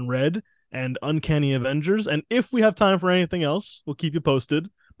X-Men Red and Uncanny Avengers. And if we have time for anything else, we'll keep you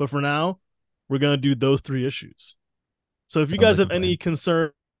posted. But for now, we're going to do those 3 issues. So if you guys have any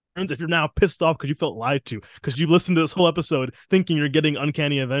concern if you're now pissed off because you felt lied to, because you listened to this whole episode thinking you're getting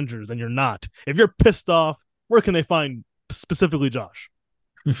Uncanny Avengers and you're not. If you're pissed off, where can they find specifically Josh?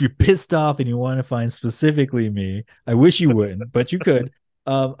 If you're pissed off and you want to find specifically me, I wish you wouldn't, but you could.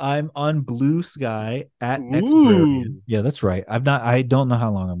 I'm on Blue Sky at Xbrarian. Yeah, that's right. I don't know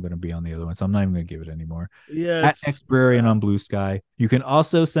how long I'm going to be on the other one, so I'm not even going to give it anymore. Yeah, at Xbrarian on Blue Sky. You can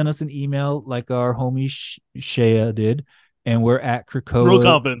also send us an email like our homie Shea did, and we're at Krakoa. Real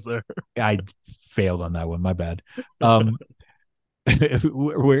confidence there. I failed on that one. My bad.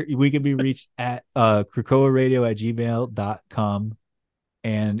 We can be reached at krakoaradio@gmail.com.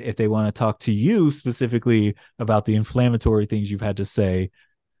 And if they want to talk to you specifically about the inflammatory things you've had to say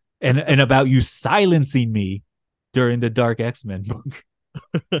and about you silencing me during the Dark X-Men book,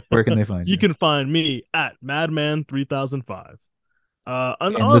 where can they find you? You can find me at Madman3005.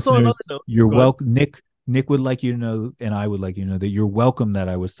 And also another note, you're welcome. Nick would like you to know, and I would like you to know, that you're welcome that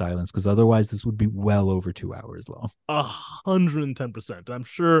I was silenced, because otherwise this would be well over 2 hours long. 110%. I'm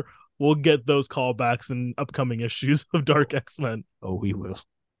sure we'll get those callbacks in upcoming issues of Dark X-Men. Oh, we will.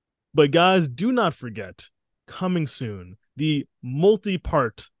 But guys, do not forget, coming soon, the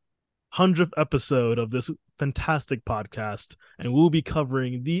multi-part 100th episode of this fantastic podcast, and we'll be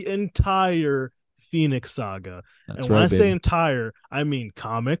covering the entire Phoenix Saga. That's and when I say entire, I mean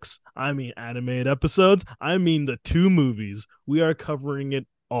comics, I mean animated episodes, I mean the 2 movies. We are covering it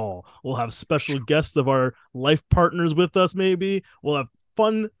all. We'll have special guests of our life partners with us, maybe. We'll have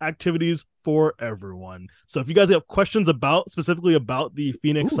fun activities for everyone. So if you guys have questions specifically about the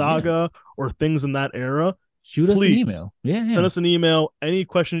Phoenix Saga or things in that era, shoot us an email. Send us an email. Any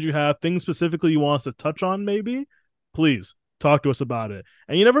questions you have, things specifically you want us to touch on, maybe, please talk to us about it.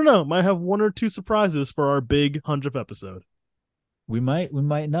 And you never know, might have 1 or 2 surprises for our big 100th episode. We might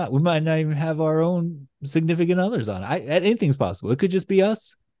not even have our own significant others on. Anything's possible. It could just be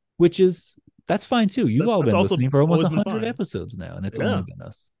us, that's fine too. You've all been listening for almost 100 episodes now, and it's only been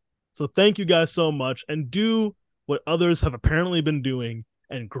us. So thank you guys so much, and do what others have apparently been doing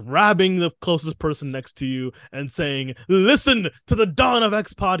and grabbing the closest person next to you and saying, listen to the Dawn of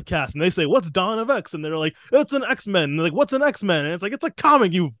X podcast. And they say, what's Dawn of X? And they're like, it's an X-Men. And they're like, what's an X-Men? And it's like, it's a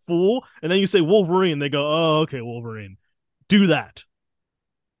comic, you fool. And then you say Wolverine. They go, oh, okay, Wolverine. Do that.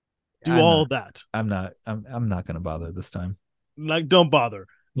 Do all that. I'm not going to bother this time. Like, don't bother.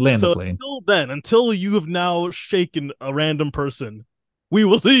 Land the plane. Until then, until you have now shaken a random person, we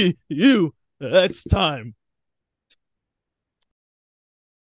will see you next time.